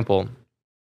an example,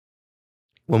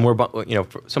 when we're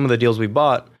some of the deals we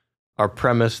bought are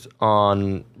premised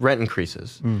on rent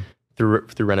increases through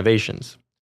renovations.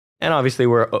 And obviously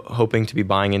we're hoping to be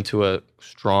buying into a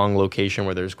strong location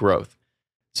where there's growth.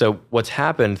 So what's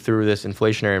happened through this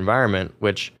inflationary environment,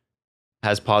 which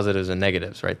has positives and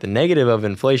negatives, right? The negative of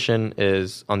inflation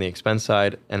is on the expense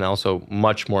side, and also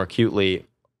much more acutely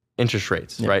interest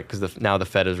rates, right? Because now the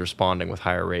Fed is responding with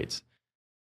higher rates.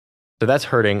 So that's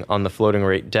hurting on the floating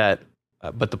rate debt.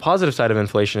 But the positive side of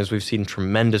inflation is we've seen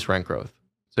tremendous rent growth.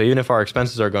 So even if our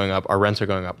expenses are going up, our rents are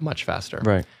going up much faster.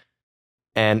 Right.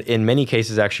 And in many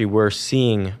cases, actually, we're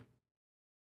seeing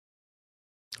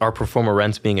our pro forma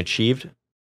rents being achieved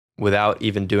without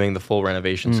even doing the full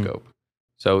renovation scope.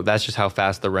 So that's just how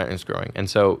fast the rent is growing. And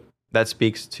so that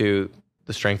speaks to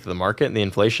the strength of the market and the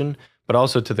inflation, but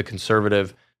also to the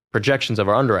conservative projections of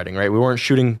our underwriting, right? We weren't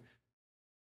shooting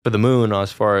for the moon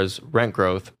as far as rent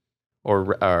growth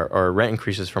or rent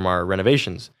increases from our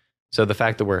renovations. So the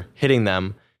fact that we're hitting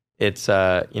them, it's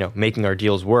making our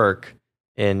deals work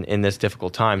in this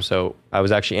difficult time. So I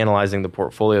was actually analyzing the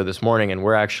portfolio this morning, and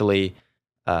we're actually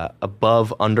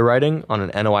above underwriting on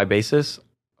an NOI basis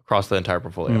across the entire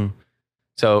portfolio.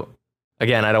 So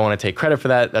again, I don't want to take credit for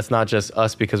that. That's not just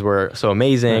us because we're so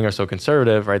amazing or so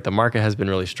conservative, right? The market has been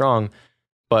really strong.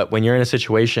 But when you're in a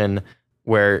situation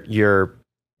where you're,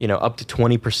 up to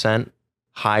 20%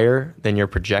 higher than your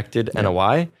projected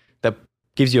NOI, that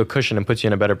gives you a cushion and puts you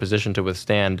in a better position to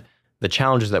withstand the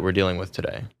challenges that we're dealing with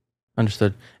today.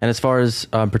 Understood. And as far as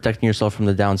protecting yourself from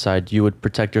the downside, you would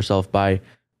protect yourself by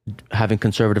having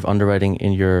conservative underwriting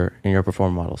in your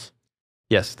perform models.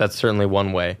 Yes, that's certainly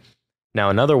one way. Now,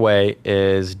 another way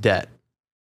is debt.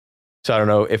 So I don't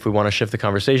know if we want to shift the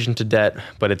conversation to debt,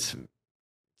 but it's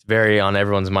very on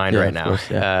everyone's mind right now, course,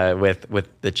 yeah. with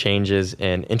the changes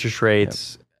in interest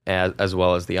rates, as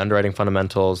well as the underwriting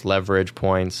fundamentals, leverage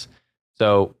points.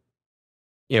 So,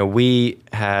 we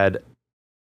had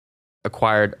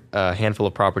acquired a handful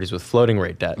of properties with floating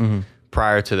rate debt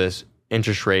prior to this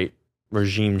interest rate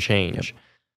regime change.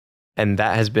 And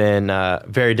that has been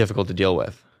very difficult to deal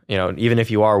with. Even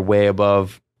if you are way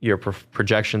above your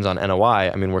projections on NOI,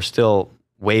 I mean, we're still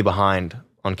way behind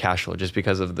on cash flow just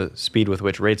because of the speed with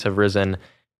which rates have risen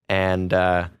and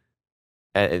the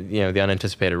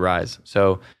unanticipated rise.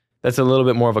 So that's a little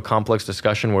bit more of a complex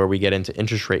discussion where we get into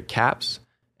interest rate caps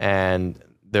and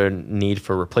the need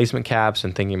for replacement caps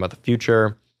and thinking about the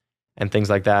future and things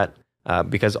like that,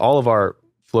 because all of our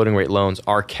floating rate loans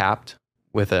are capped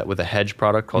with a hedge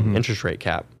product called an interest rate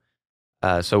cap.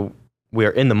 So we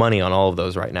are in the money on all of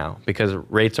those right now because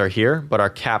rates are here, but our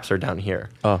caps are down here.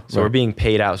 So we're being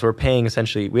paid out. So we're paying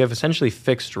we have essentially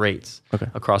fixed rates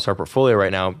across our portfolio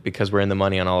right now because we're in the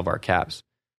money on all of our caps.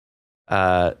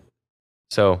 And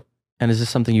is this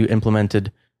something you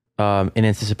implemented in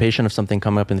anticipation of something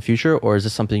coming up in the future, or is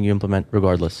this something you implement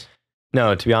regardless?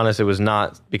 No, to be honest, it was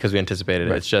not because we anticipated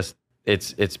it. It's just,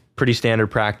 it's pretty standard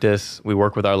practice. We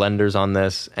work with our lenders on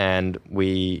this, and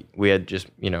we had just,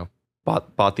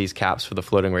 bought these caps for the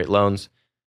floating rate loans.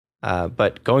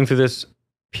 But going through this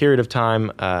period of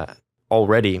time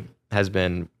already has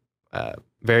been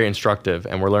very instructive,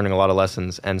 and we're learning a lot of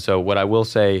lessons. And so what I will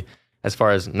say, as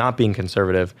far as not being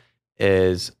conservative,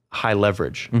 is high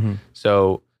leverage.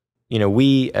 So,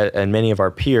 we and many of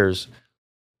our peers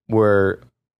were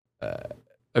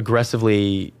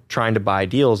aggressively trying to buy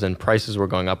deals, and prices were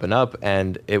going up and up,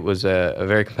 and it was a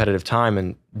very competitive time,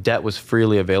 and debt was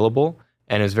freely available.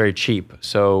 And it was very cheap.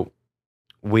 So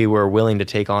we were willing to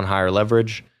take on higher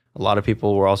leverage. A lot of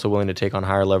people were also willing to take on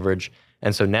higher leverage.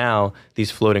 And so now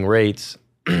these floating rates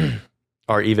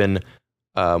are even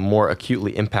more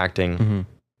acutely impacting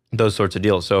those sorts of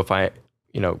deals. So if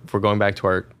we're going back to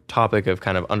our topic of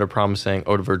kind of under-promising,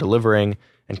 over-delivering,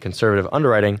 and conservative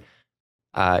underwriting,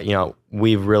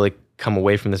 we've really come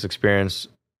away from this experience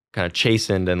kind of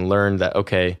chastened and learned that,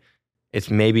 okay, it's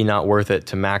maybe not worth it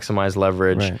to maximize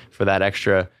leverage for that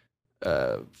extra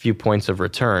few points of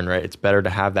return, right? It's better to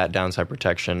have that downside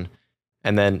protection.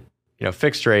 And then,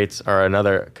 fixed rates are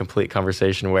another complete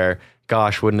conversation where,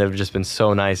 gosh, wouldn't it have just been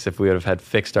so nice if we would have had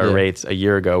fixed our rates a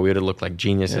year ago? We would have looked like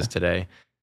geniuses today.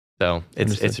 So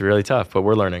it's really tough, but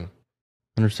we're learning.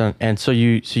 Understand. And so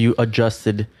you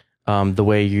adjusted the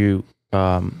way you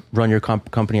run your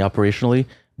company operationally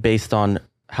based on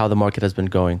how the market has been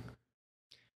going.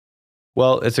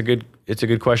 Well, it's a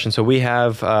good question. So we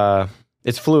have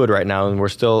it's fluid right now, and we're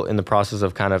still in the process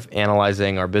of kind of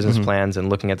analyzing our business plans and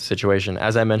looking at the situation.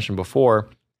 As I mentioned before,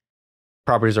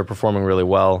 properties are performing really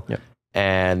well,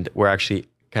 and we're actually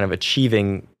kind of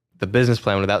achieving the business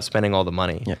plan without spending all the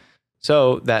money.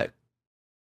 So that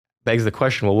begs the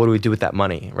question, well, what do we do with that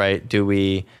money, right? Do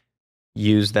we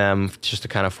use them just to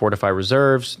kind of fortify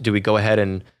reserves? Do we go ahead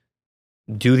and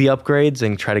do the upgrades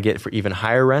and try to get for even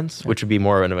higher rents, which would be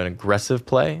more of an aggressive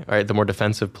play, right? The more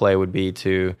defensive play would be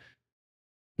to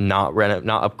not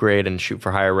upgrade and shoot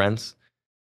for higher rents.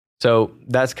 So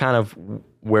that's kind of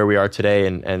where we are today,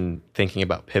 and thinking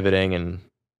about pivoting and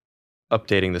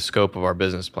updating the scope of our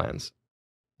business plans,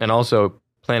 and also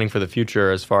planning for the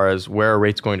future as far as where are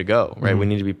rates going to go, right? We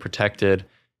need to be protected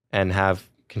and have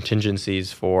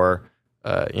contingencies for,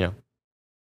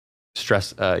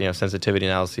 stress, sensitivity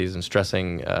analyses and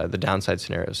stressing the downside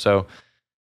scenarios. So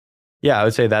yeah, I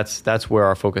would say that's where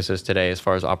our focus is today as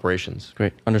far as operations.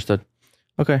 Great. Understood.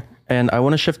 Okay. And I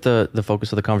want to shift the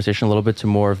focus of the conversation a little bit to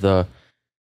more of the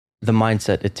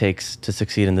mindset it takes to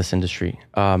succeed in this industry.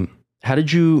 How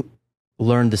did you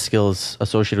learn the skills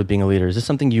associated with being a leader? Is this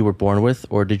something you were born with,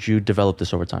 or did you develop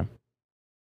this over time?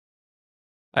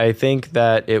 I think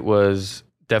that it was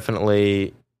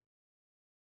definitely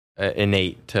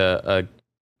innate to a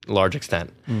large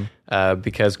extent,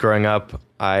 because growing up,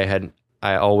 I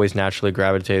always naturally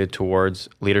gravitated towards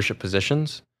leadership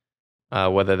positions,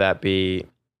 whether that be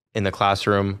in the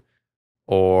classroom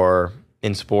or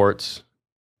in sports.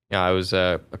 I was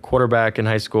a quarterback in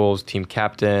high school, was team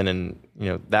captain, and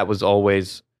that was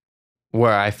always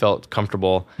where I felt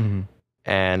comfortable,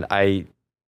 and I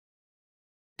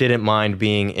didn't mind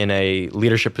being in a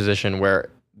leadership position where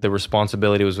the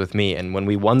responsibility was with me. And when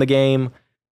we won the game,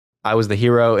 I was the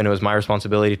hero and it was my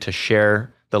responsibility to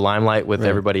share the limelight with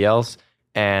everybody else.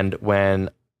 And when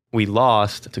we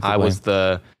lost, I was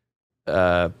the,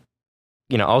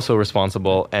 also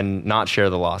responsible and not share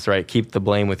the loss, right? Keep the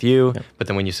blame with you, but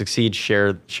then when you succeed,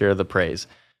 share the praise.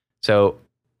 So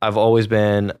I've always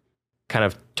been kind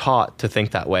of taught to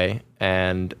think that way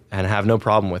and have no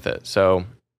problem with it. So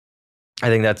I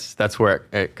think that's where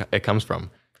it comes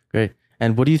from. Great.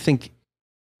 And what do you think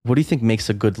makes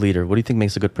a good leader? What do you think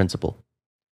makes a good principal?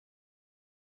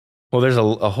 Well, there's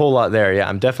a whole lot there. Yeah,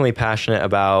 I'm definitely passionate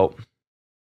about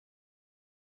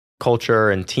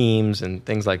culture and teams and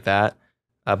things like that.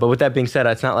 But with that being said,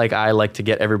 it's not like I like to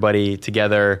get everybody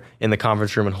together in the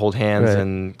conference room and hold hands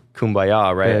and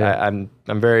kumbaya, right? Yeah. I'm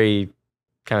very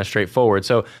kind of straightforward.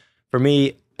 So for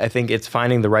me, I think it's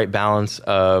finding the right balance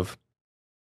of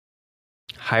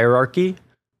hierarchy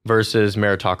versus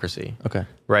meritocracy. Okay.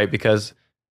 Right? Because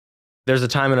there's a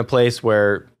time and a place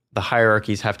where the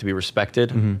hierarchies have to be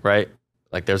respected, right?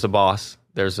 Like there's a boss,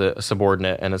 there's a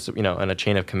subordinate, and a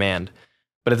chain of command.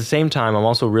 But at the same time, I'm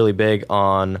also really big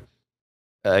on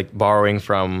borrowing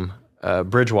from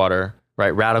Bridgewater,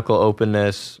 right? Radical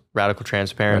openness, radical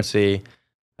transparency.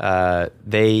 Right.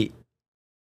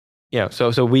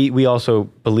 So we also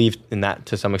believe in that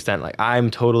to some extent. Like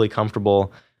I'm totally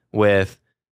comfortable with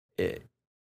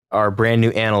our brand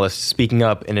new analysts speaking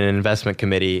up in an investment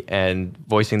committee and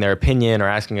voicing their opinion or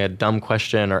asking a dumb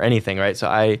question or anything, right? So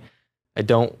I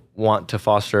don't want to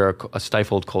foster a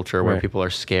stifled culture where people are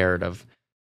scared of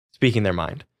speaking their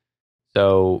mind.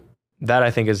 So that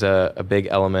I think is a big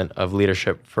element of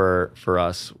leadership for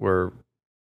us. We're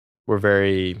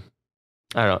very,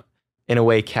 I don't know, in a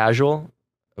way casual.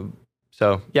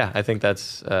 So yeah, I think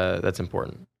that's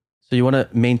important. So you want to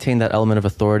maintain that element of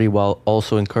authority while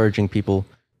also encouraging people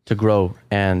to grow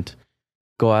and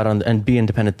go out and be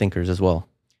independent thinkers as well.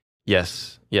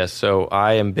 Yes. So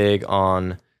I am big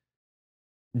on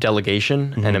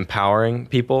delegation and empowering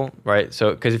people, right?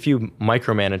 So, because if you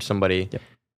micromanage somebody,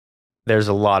 there's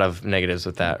a lot of negatives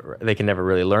with that. They can never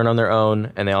really learn on their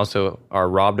own, and they also are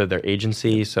robbed of their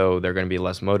agency, so they're going to be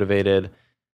less motivated.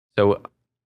 So,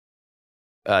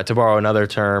 to borrow another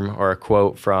term or a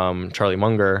quote from Charlie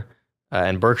Munger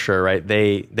and Berkshire, right?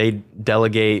 They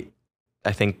delegate.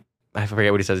 I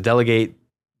forget what he says. Delegate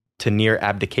to near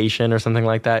abdication or something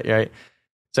like that, right?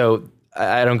 So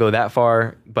I don't go that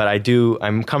far, but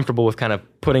I'm comfortable with kind of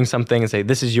putting something and say,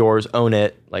 this is yours, own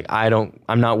it. Like I'm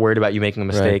not worried about you making a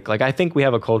mistake. Like I think we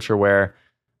have a culture where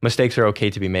mistakes are okay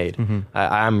to be made.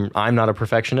 I'm not a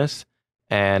perfectionist,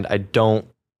 and I don't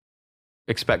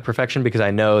expect perfection because I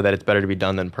know that it's better to be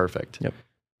done than perfect. Yep.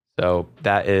 So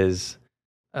that is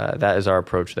our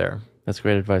approach there. That's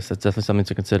great advice. That's definitely something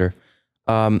to consider.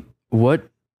 What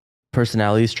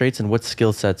personality traits and what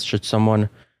skill sets should someone,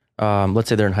 let's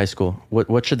say they're in high school,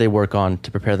 what should they work on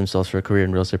to prepare themselves for a career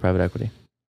in real estate private equity?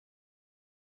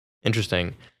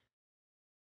 Interesting.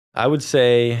 I would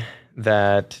say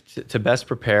that to best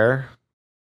prepare,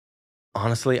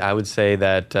 honestly, I would say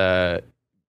that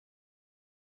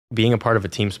being a part of a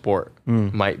team sport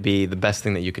might be the best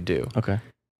thing that you could do. Okay.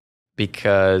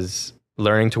 Because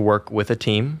learning to work with a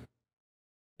team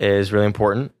is really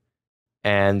important.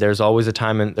 And there's always a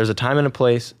time and a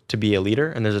place to be a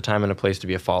leader, and there's a time and a place to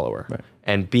be a follower. Right.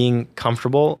 And being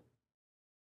comfortable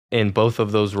in both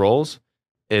of those roles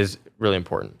is really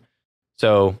important.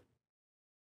 So,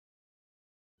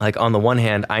 like on the one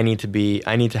hand, I need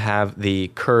to have the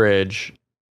courage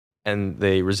and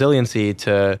the resiliency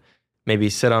to maybe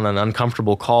sit on an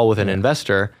uncomfortable call with an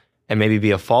investor and maybe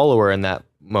be a follower in that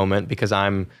moment because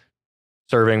I'm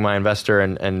serving my investor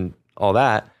and all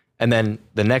that. And then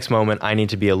the next moment, I need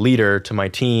to be a leader to my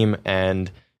team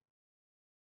and,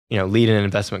 lead an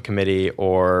investment committee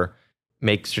or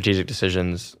make strategic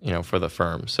decisions, for the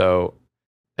firm. So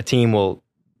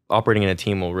operating in a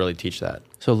team will really teach that.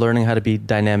 So learning how to be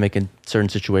dynamic in certain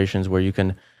situations where you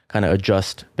can kind of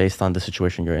adjust based on the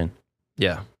situation you're in.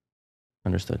 Yeah.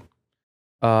 Understood.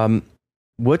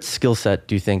 What skill set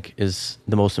do you think is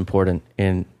the most important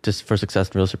for success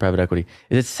in real estate private equity?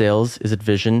 Is it sales? Is it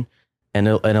vision?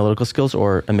 Analytical skills,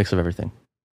 or a mix of everything?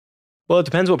 Well, it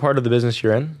depends what part of the business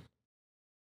you're in.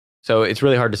 So it's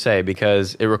really hard to say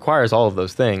because it requires all of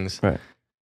those things. Right.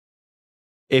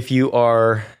 If you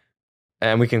are,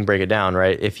 and we can break it down,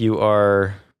 right? If you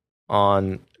are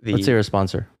on let's say you're a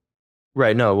sponsor.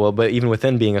 Right. No. Well, but even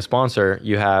within being a sponsor,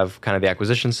 you have kind of the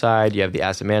acquisition side, you have the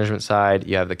asset management side,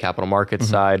 you have the capital markets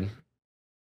side.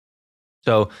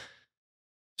 So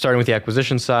starting with the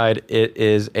acquisition side, it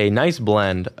is a nice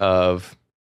blend of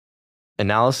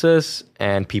analysis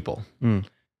and people.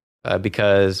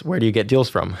 Because where do you get deals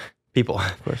from? people,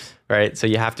 Of course. right? So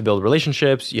you have to build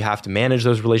relationships. You have to manage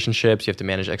those relationships. You have to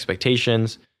manage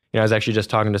expectations. I was actually just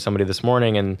talking to somebody this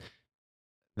morning, and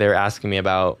they're asking me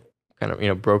about kind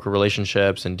of, broker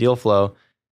relationships and deal flow,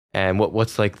 and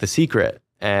what's like the secret.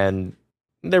 And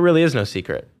there really is no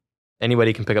secret.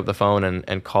 Anybody can pick up the phone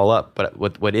and call up. But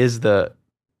what is the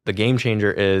game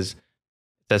changer is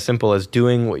as simple as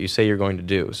doing what you say you're going to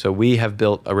do. So we have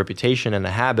built a reputation and a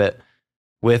habit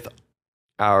with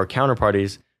our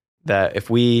counterparties that if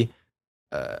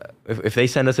they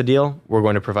send us a deal, we're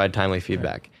going to provide timely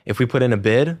feedback. Right. If we put in a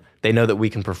bid, they know that we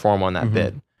can perform on that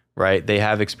bid, right? They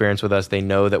have experience with us. They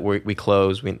know that we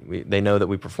close. They know that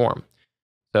we perform.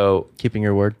 So keeping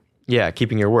your word. Yeah,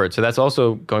 keeping your word. So that's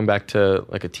also going back to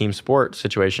like a team sport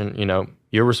situation.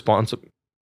 You're responsible.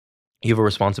 You have a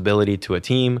responsibility to a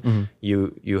team.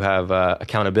 You have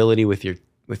accountability with your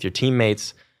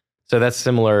teammates. So that's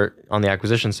similar on the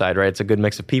acquisition side, right? It's a good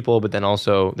mix of people, but then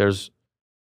also there's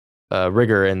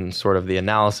rigor in sort of the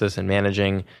analysis and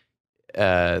managing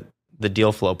the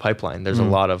deal flow pipeline. There's a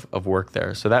lot of work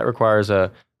there. So that requires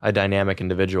a dynamic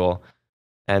individual.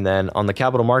 And then on the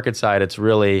capital market side, it's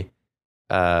really,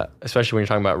 especially when you're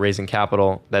talking about raising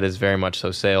capital, that is very much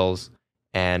so sales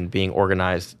and being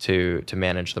organized to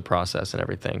manage the process and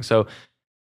everything. So,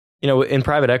 in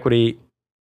private equity,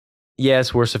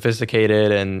 yes, we're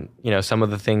sophisticated and, some of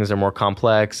the things are more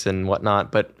complex and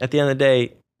whatnot. But at the end of the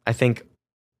day, I think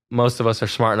most of us are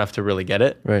smart enough to really get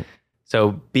it. Right.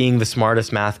 So being the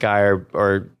smartest math guy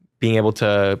or being able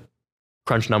to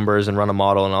crunch numbers and run a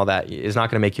model and all that is not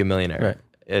going to make you a millionaire. Right.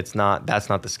 That's not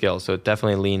the skill. So it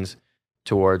definitely leans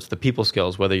towards the people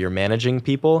skills, whether you're managing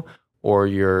people or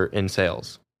you're in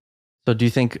sales. So do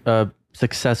you think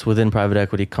success within private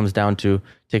equity comes down to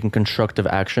taking constructive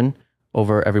action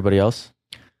over everybody else?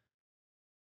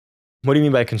 What do you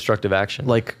mean by constructive action?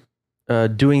 Like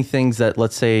doing things that,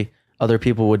 let's say, other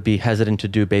people would be hesitant to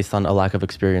do based on a lack of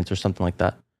experience or something like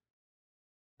that.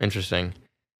 Interesting.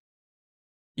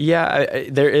 Yeah,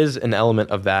 there is an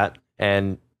element of that.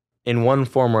 And in one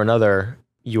form or another,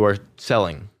 you are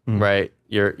selling, right?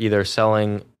 You're either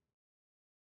selling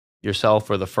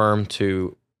yourself or the firm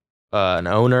to an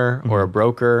owner or a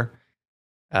broker.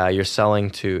 You're selling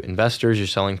to investors. You're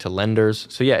selling to lenders.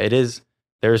 So yeah,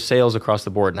 there's sales across the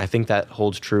board. And I think that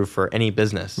holds true for any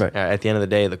business. Right. At the end of the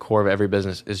day, the core of every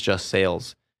business is just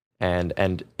sales and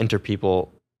interpeople,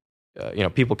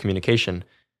 people communication.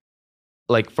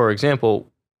 Like, for example,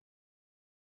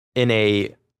 in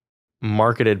a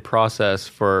marketed process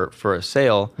for a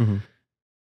sale,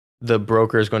 the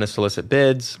broker is going to solicit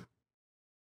bids.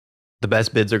 The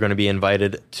best bids are going to be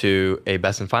invited to a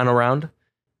best and final round.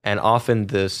 And often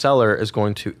the seller is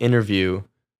going to interview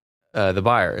the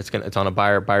buyer. It's on a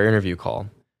buyer interview call.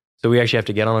 So we actually have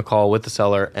to get on a call with the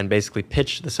seller and basically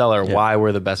pitch the seller why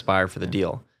we're the best buyer for the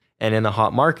deal. And in a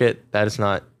hot market, that is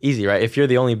not easy, right? If you're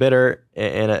the only bidder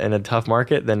in a tough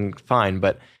market, then fine.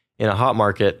 But in a hot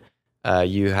market,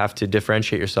 you have to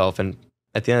differentiate yourself. And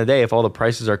at the end of the day, if all the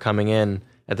prices are coming in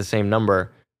at the same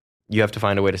number, you have to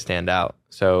find a way to stand out.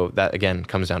 So that, again,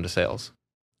 comes down to sales.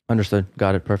 Understood.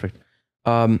 Got it. Perfect.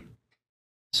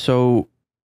 So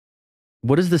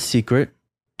what is the secret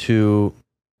to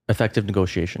effective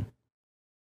negotiation?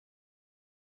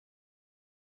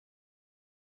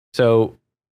 So,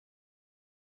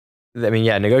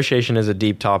 negotiation is a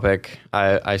deep topic.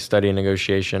 I study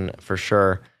negotiation for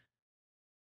sure.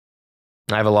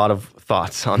 I have a lot of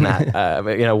thoughts on that.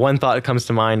 But, one thought that comes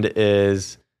to mind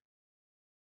is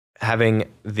having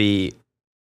the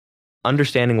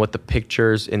understanding what the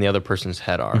pictures in the other person's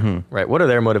head are, right? What are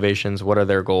their motivations? What are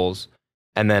their goals?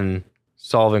 And then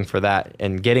solving for that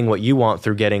and getting what you want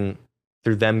through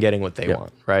them getting what they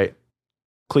want, right?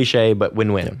 Cliche, but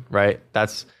win-win, right?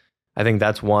 I think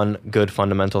that's one good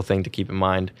fundamental thing to keep in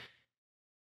mind.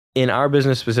 In our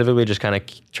business specifically, just kind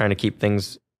of trying to keep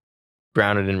things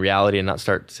grounded in reality and not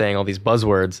start saying all these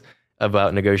buzzwords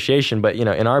about negotiation. But,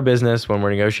 in our business, when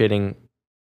we're negotiating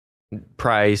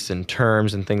price and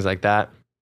terms and things like that,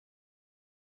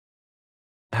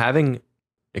 having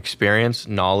experience,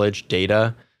 knowledge,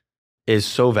 data is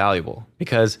so valuable,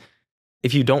 because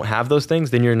if you don't have those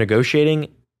things, then you're negotiating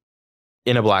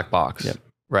in a black box,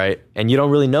 right? And you don't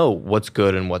really know what's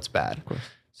good and what's bad.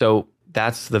 So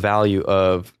that's the value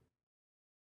of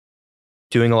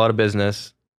doing a lot of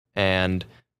business and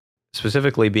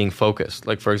specifically being focused.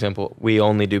 Like, for example, we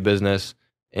only do business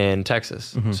in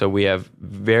Texas. So we have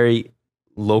very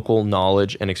local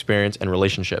knowledge and experience and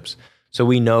relationships. So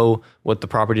we know what the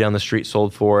property down the street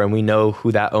sold for, and we know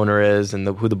who that owner is and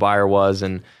who the buyer was,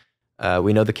 and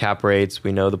we know the cap rates,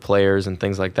 we know the players and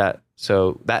things like that.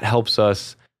 So that helps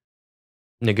us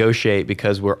negotiate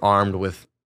because we're armed with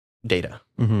data.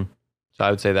 Mm-hmm. So I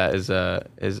would say that is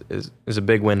a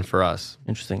big win for us.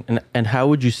 Interesting. And how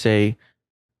would you say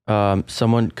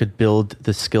someone could build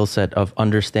the skill set of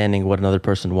understanding what another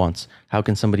person wants? How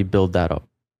can somebody build that up?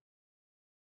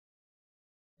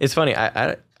 It's funny.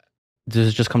 Does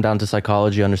it just come down to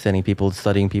psychology, understanding people,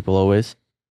 studying people always?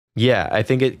 Yeah, I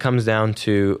think it comes down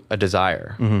to a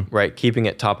desire, right? Keeping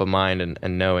it top of mind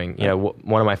and knowing. You know,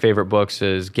 one of my favorite books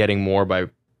is Getting More by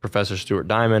Professor Stuart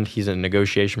Diamond. He's a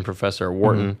negotiation professor at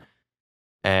Wharton.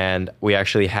 And we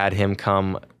actually had him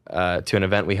come to an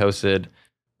event we hosted,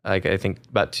 like I think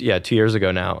about 2 years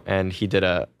ago now, and he did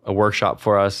a workshop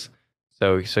for us.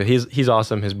 So he's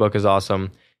awesome. His book is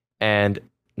awesome, and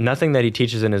nothing that he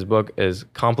teaches in his book is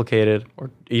complicated or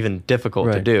even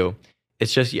difficult to do.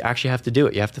 It's just you actually have to do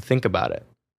it. You have to think about it.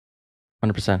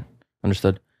 100%.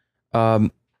 Understood.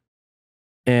 And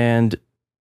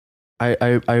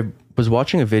I was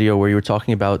watching a video where you were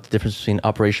talking about the difference between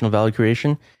operational value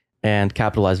creation and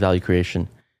capitalized value creation.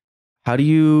 How do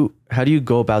you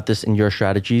go about this in your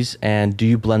strategies, and do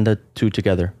you blend the two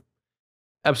together?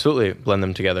 Absolutely blend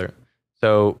them together.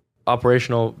 So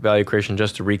operational value creation,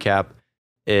 just to recap,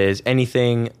 is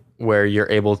anything where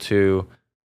you're able to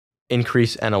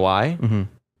increase NOI,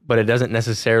 but it doesn't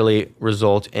necessarily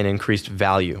result in increased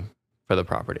value for the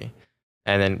property.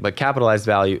 But capitalized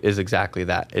value is exactly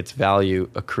that. It's value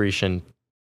accretion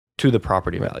to the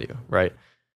property value, right?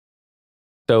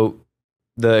 So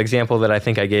the example that I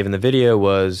think I gave in the video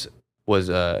was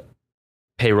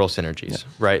payroll synergies,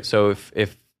 right? So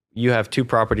if you have two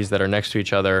properties that are next to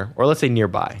each other, or let's say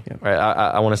nearby, right?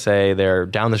 I want to say they're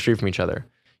down the street from each other.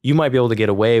 You might be able to get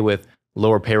away with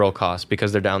lower payroll costs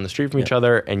because they're down the street from each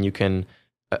other, and you can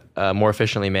more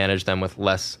efficiently manage them with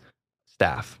less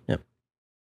staff.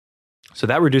 So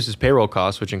that reduces payroll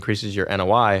costs, which increases your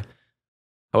NOI.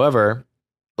 However,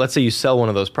 let's say you sell one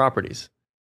of those properties.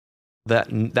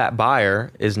 That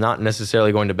buyer is not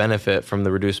necessarily going to benefit from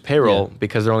the reduced payroll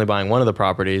because they're only buying one of the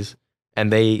properties,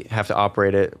 and they have to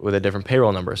operate it with a different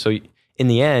payroll number. So in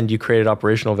the end, you created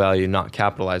operational value, not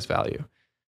capitalized value.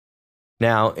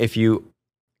 Now, if you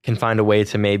can find a way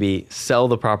to maybe sell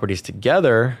the properties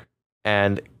together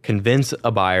and convince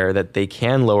a buyer that they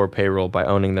can lower payroll by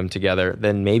owning them together,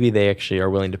 then maybe they actually are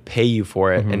willing to pay you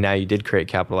for it, and now you did create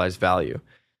capitalized value.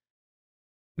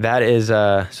 That is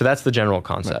so that's the general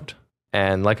concept.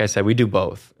 And like I said, we do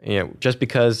both. You know, just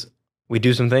because we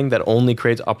do something that only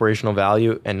creates operational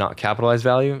value and not capitalized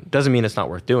value doesn't mean it's not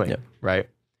worth doing, right?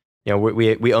 You know,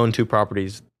 we own two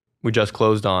properties we just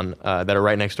closed on that are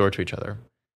right next door to each other.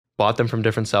 Bought them from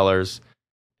different sellers,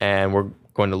 and we're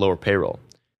going to lower payroll.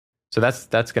 So that's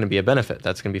going to be a benefit.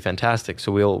 That's going to be fantastic.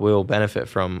 So we'll benefit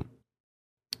from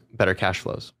better cash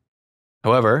flows.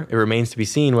 However, it remains to be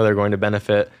seen whether they're going to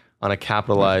benefit on a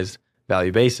capitalized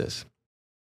value basis.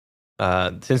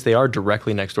 Since they are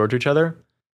directly next door to each other,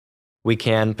 we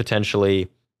can potentially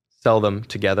sell them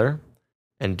together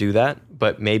and do that.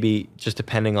 But maybe just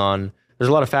depending on, there's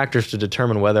a lot of factors to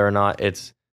determine whether or not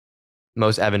it's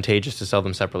most advantageous to sell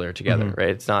them separately or together, right?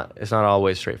 It's not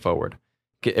always straightforward.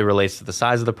 It relates to the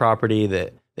size of the property,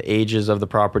 the ages of the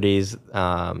properties,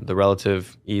 the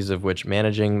relative ease of which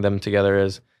managing them together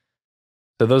is.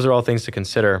 So those are all things to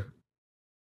consider.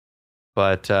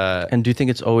 But and do you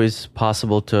think it's always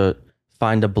possible to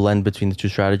find a blend between the two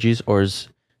strategies, or is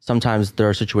sometimes there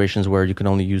are situations where you can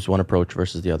only use one approach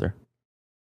versus the other?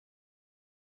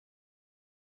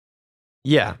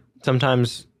 Yeah,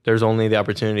 sometimes there's only the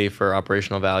opportunity for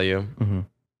operational value.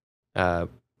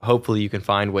 Hopefully you can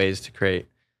find ways to create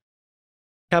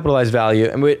capitalized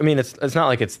value. I mean, it's not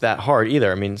like it's that hard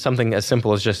either. I mean, something as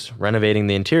simple as just renovating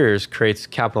the interiors creates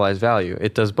capitalized value.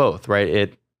 It does both, right?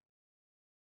 It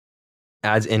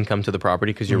adds income to the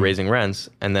property because you're raising rents,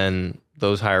 and then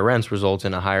those higher rents result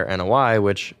in a higher NOI,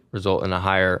 which result in a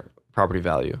higher property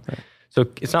value. Right. So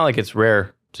it's not like it's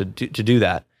rare to do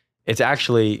that. It's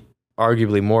actually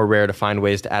arguably more rare to find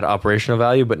ways to add operational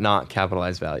value but not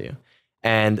capitalized value.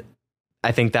 And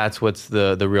I think that's what's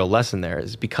the real lesson there,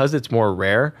 is because it's more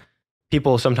rare,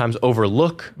 people sometimes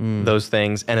overlook those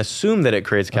things and assume that it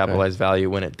creates capitalized value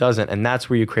when it doesn't. And that's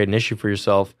where you create an issue for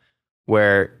yourself,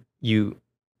 where you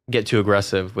get too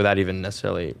aggressive without even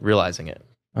necessarily realizing it.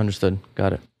 Understood.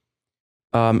 Got it.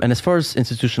 And as far as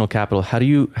institutional capital, how do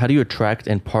you attract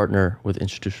and partner with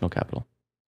institutional capital?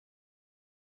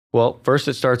 Well, first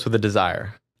it starts with a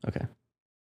desire. Okay.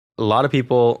 A lot of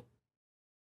people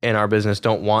in our business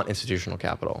don't want institutional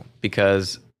capital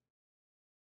because,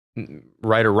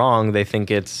 right or wrong, they think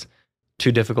it's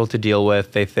too difficult to deal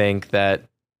with. They think that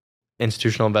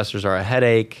institutional investors are a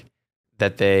headache,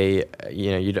 that they,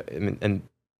 and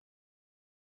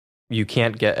you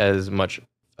can't get as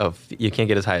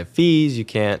high of fees. You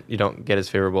don't get as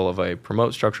favorable of a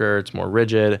promote structure. It's more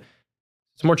rigid.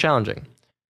 It's more challenging.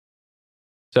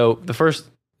 So the first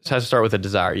has to start with a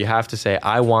desire. You have to say,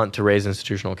 I want to raise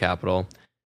institutional capital,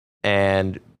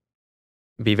 and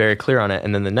be very clear on it.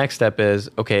 And then the next step is,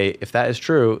 okay, if that is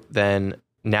true, then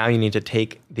now you need to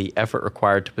take the effort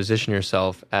required to position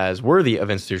yourself as worthy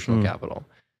of institutional capital.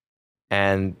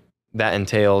 And that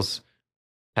entails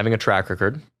having a track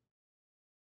record.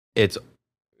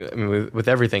 With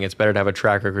everything, it's better to have a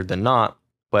track record than not.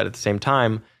 But at the same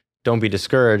time, don't be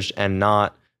discouraged and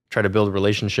not try to build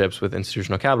relationships with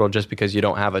institutional capital just because you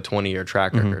don't have a 20-year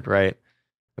track record, right?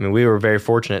 I mean, we were very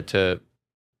fortunate to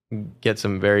get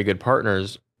some very good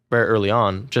partners very early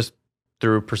on, just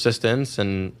through persistence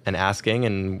and asking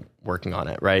and working on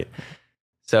it, right?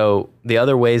 So the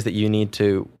other things you need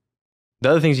to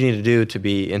do to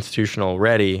be institutional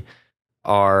ready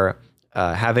are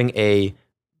having a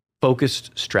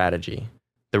focused strategy.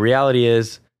 The reality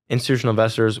is institutional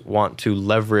investors want to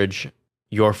leverage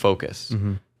your focus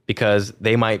because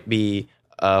they might be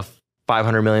a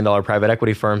 $500 million private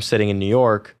equity firm sitting in New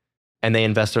York and they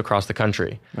invest across the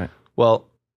country. Right. Well,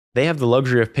 they have the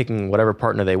luxury of picking whatever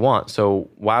partner they want. So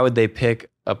why would they pick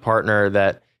a partner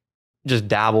that just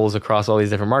dabbles across all these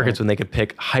different markets when they could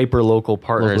pick hyper local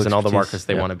partners in all the markets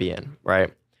they want to be in,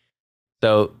 right?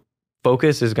 So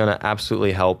focus is going to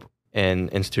absolutely help in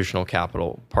institutional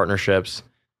capital partnerships.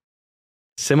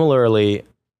 Similarly,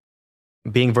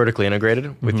 being vertically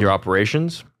integrated with your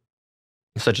operations,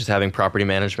 such as having property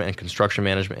management and construction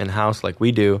management in-house like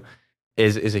we do,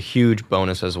 is a huge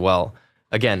bonus as well.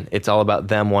 Again, it's all about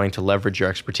them wanting to leverage your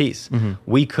expertise.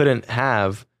 We couldn't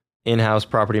have in-house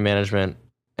property management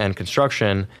and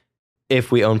construction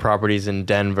if we own properties in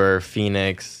Denver,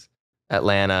 Phoenix,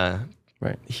 Atlanta,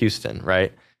 Houston,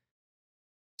 right?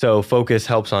 So focus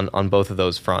helps on both of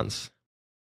those fronts.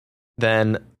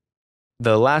 Then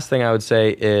the last thing I would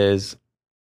say is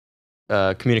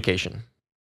communication.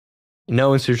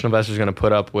 No institutional investor is going to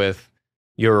put up with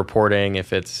your reporting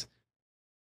if it's,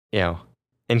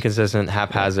 inconsistent,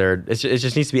 haphazard. It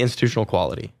just needs to be institutional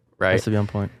quality, right? Has to be on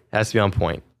point. Has to be on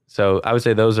point. So I would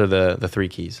say those are the three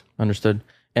keys. Understood.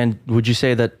 And would you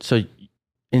say that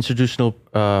institutional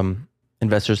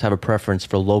investors have a preference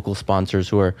for local sponsors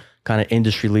who are kind of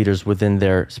industry leaders within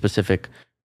their specific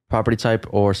property type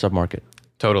or submarket?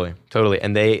 Totally.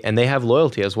 And they have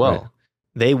loyalty as well. Right.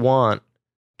 They want,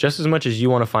 just as much as you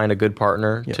want to find a good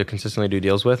partner to consistently do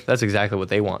deals with, that's exactly what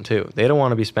they want too. They don't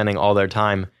want to be spending all their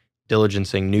time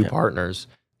diligencing new partners.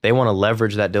 They want to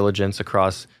leverage that diligence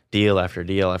across deal after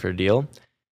deal after deal.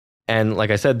 And like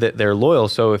I said, they're loyal.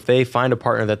 So if they find a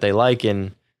partner that they like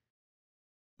in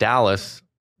Dallas,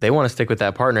 they want to stick with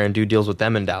that partner and do deals with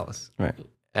them in Dallas. Right.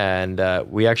 And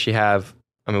we actually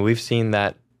we've seen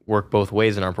that work both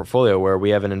ways in our portfolio, where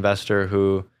we have an investor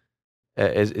who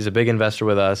is a big investor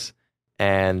with us.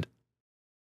 And,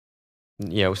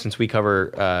 since we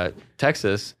cover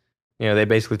Texas, they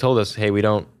basically told us, hey, we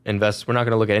don't invest. We're not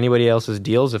going to look at anybody else's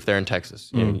deals if they're in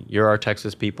Texas. You're our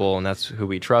Texas people, and that's who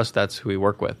we trust. That's who we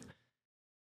work with.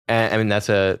 And that's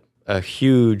a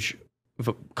huge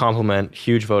compliment,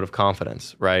 huge vote of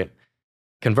confidence, right?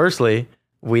 Conversely,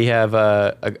 we have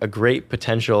a great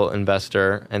potential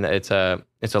investor, and it's a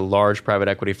large private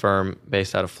equity firm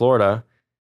based out of Florida.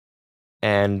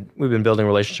 And we've been building a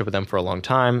relationship with them for a long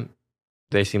time.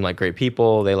 They seem like great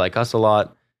people. They like us a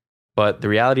lot. But the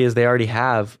reality is they already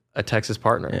have a Texas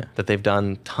partner that they've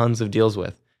done tons of deals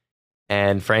with.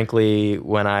 And frankly,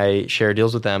 when I share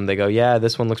deals with them, they go, yeah,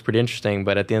 this one looks pretty interesting.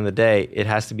 But at the end of the day, it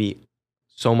has to be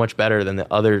so much better than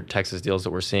the other Texas deals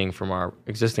that we're seeing from our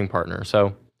existing partner.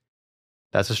 So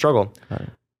that's a struggle. Right.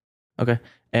 Okay.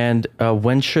 And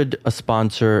when should a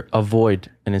sponsor avoid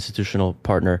an institutional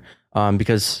partner?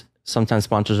 Because sometimes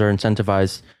sponsors are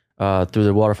incentivized through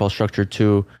the waterfall structure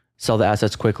to sell the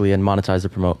assets quickly and monetize the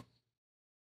promote.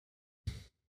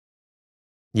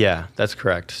 Yeah, that's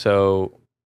correct. So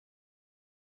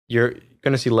you're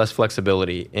going to see less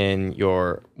flexibility in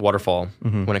your waterfall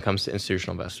when it comes to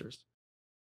institutional investors.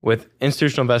 With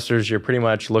institutional investors, you're pretty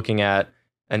much looking at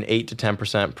an 8 to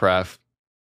 10% pref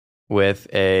with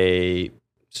a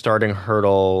starting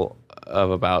hurdle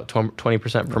of about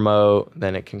 20% promote.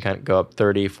 Then it can kind of go up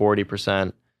 30,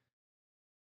 40%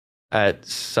 at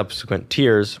subsequent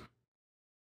tiers.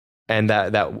 And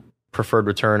that preferred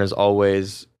return is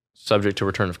always subject to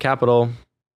return of capital.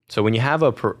 So when you have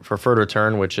a preferred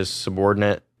return, which is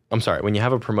when you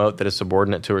have a promote that is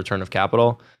subordinate to a return of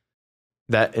capital,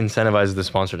 that incentivizes the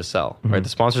sponsor to sell, right? The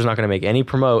sponsor's not going to make any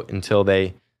promote until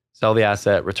they sell the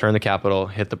asset, return the capital,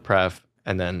 hit the pref,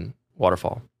 and then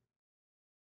waterfall.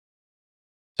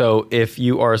 So if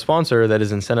you are a sponsor that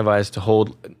is incentivized to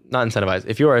hold, not incentivized,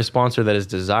 if you are a sponsor that is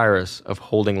desirous of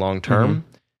holding long term,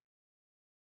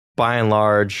 by and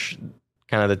large,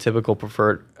 kind of the typical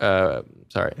the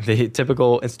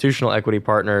typical institutional equity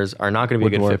partners are not going to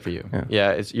be a good fit for you.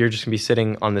 You're just going to be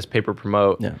sitting on this pay per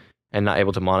promote and not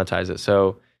able to monetize it.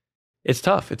 So it's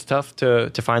tough. It's tough to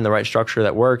find the right structure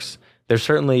that works. There's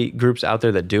certainly groups out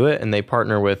there that do it, and they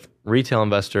partner with retail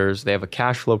investors. They have a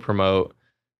cash flow promote,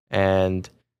 and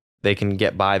they can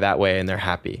get by that way, and they're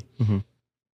happy.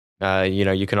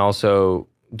 You can also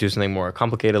do something more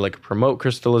complicated, like a promote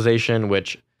crystallization,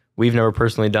 which we've never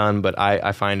personally done, but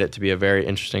I find it to be a very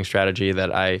interesting strategy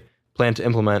that I plan to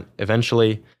implement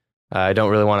eventually. I don't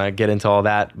really want to get into all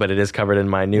that, but it is covered in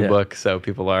my new book, so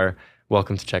people are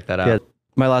welcome to check that out.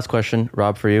 My last question,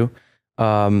 Rob, for you.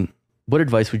 What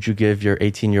advice would you give your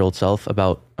 18-year-old self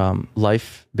about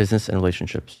life, business, and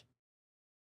relationships?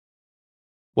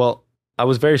 Well, I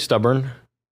was very stubborn.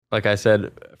 Like I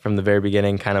said from the very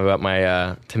beginning, kind of about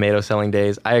my tomato selling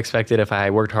days. I expected if I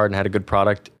worked hard and had a good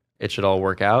product, it should all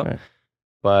work out. Right.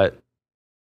 But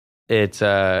it's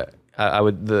the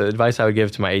advice I would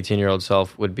give to my 18-year-old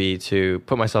self would be to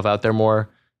put myself out there more,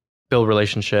 build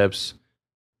relationships,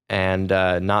 and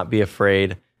not be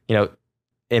afraid.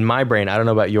 In my brain, I don't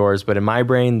know about yours, but in my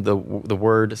brain, the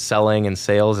word selling and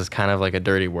sales is kind of like a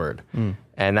dirty word.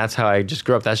 And that's how I just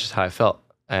grew up. That's just how I felt.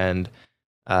 And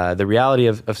the reality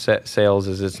of sales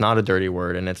is it's not a dirty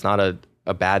word, and it's not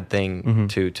a bad thing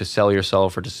to sell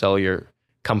yourself or to sell your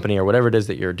company or whatever it is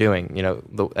that you're doing.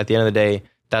 At the end of the day,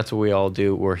 that's what we all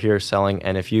do. We're here selling.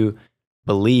 And if you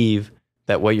believe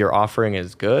that what you're offering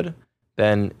is good,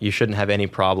 then you shouldn't have any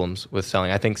problems with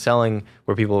selling. I think selling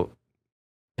where people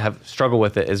have struggle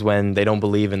with it is when they don't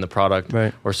believe in the product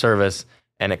or service,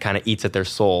 and it kind of eats at their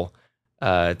soul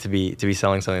to be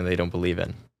selling something they don't believe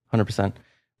in. 100%.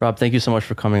 Rob, thank you so much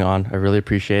for coming on. I really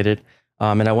appreciate it.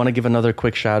 And I want to give another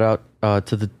quick shout out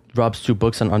to Rob's 2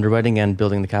 books on underwriting and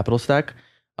building the capital stack.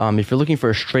 If you're looking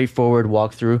for a straightforward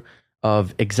walkthrough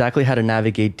of exactly how to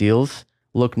navigate deals,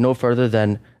 look no further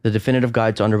than The Definitive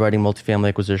Guide to Underwriting Multifamily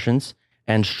Acquisitions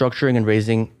and Structuring and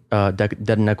Raising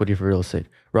Debt and Equity for Real Estate.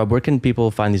 Rob, where can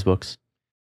people find these books?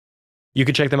 You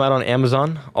can check them out on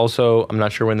Amazon. Also, I'm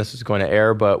not sure when this is going to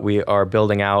air, but we are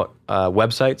building out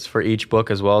websites for each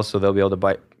book as well, so you'll be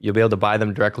able to buy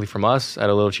them directly from us at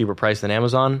a little cheaper price than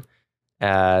Amazon.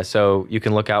 So you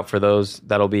can look out for those.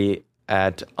 That'll be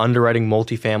at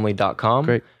underwritingmultifamily.com.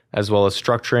 Great. As well as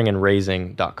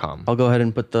structuringandраising.com. I'll go ahead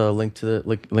and put the link to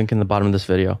the link in the bottom of this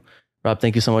video. Rob,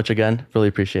 thank you so much again. Really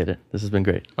appreciate it. This has been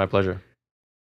great. My pleasure.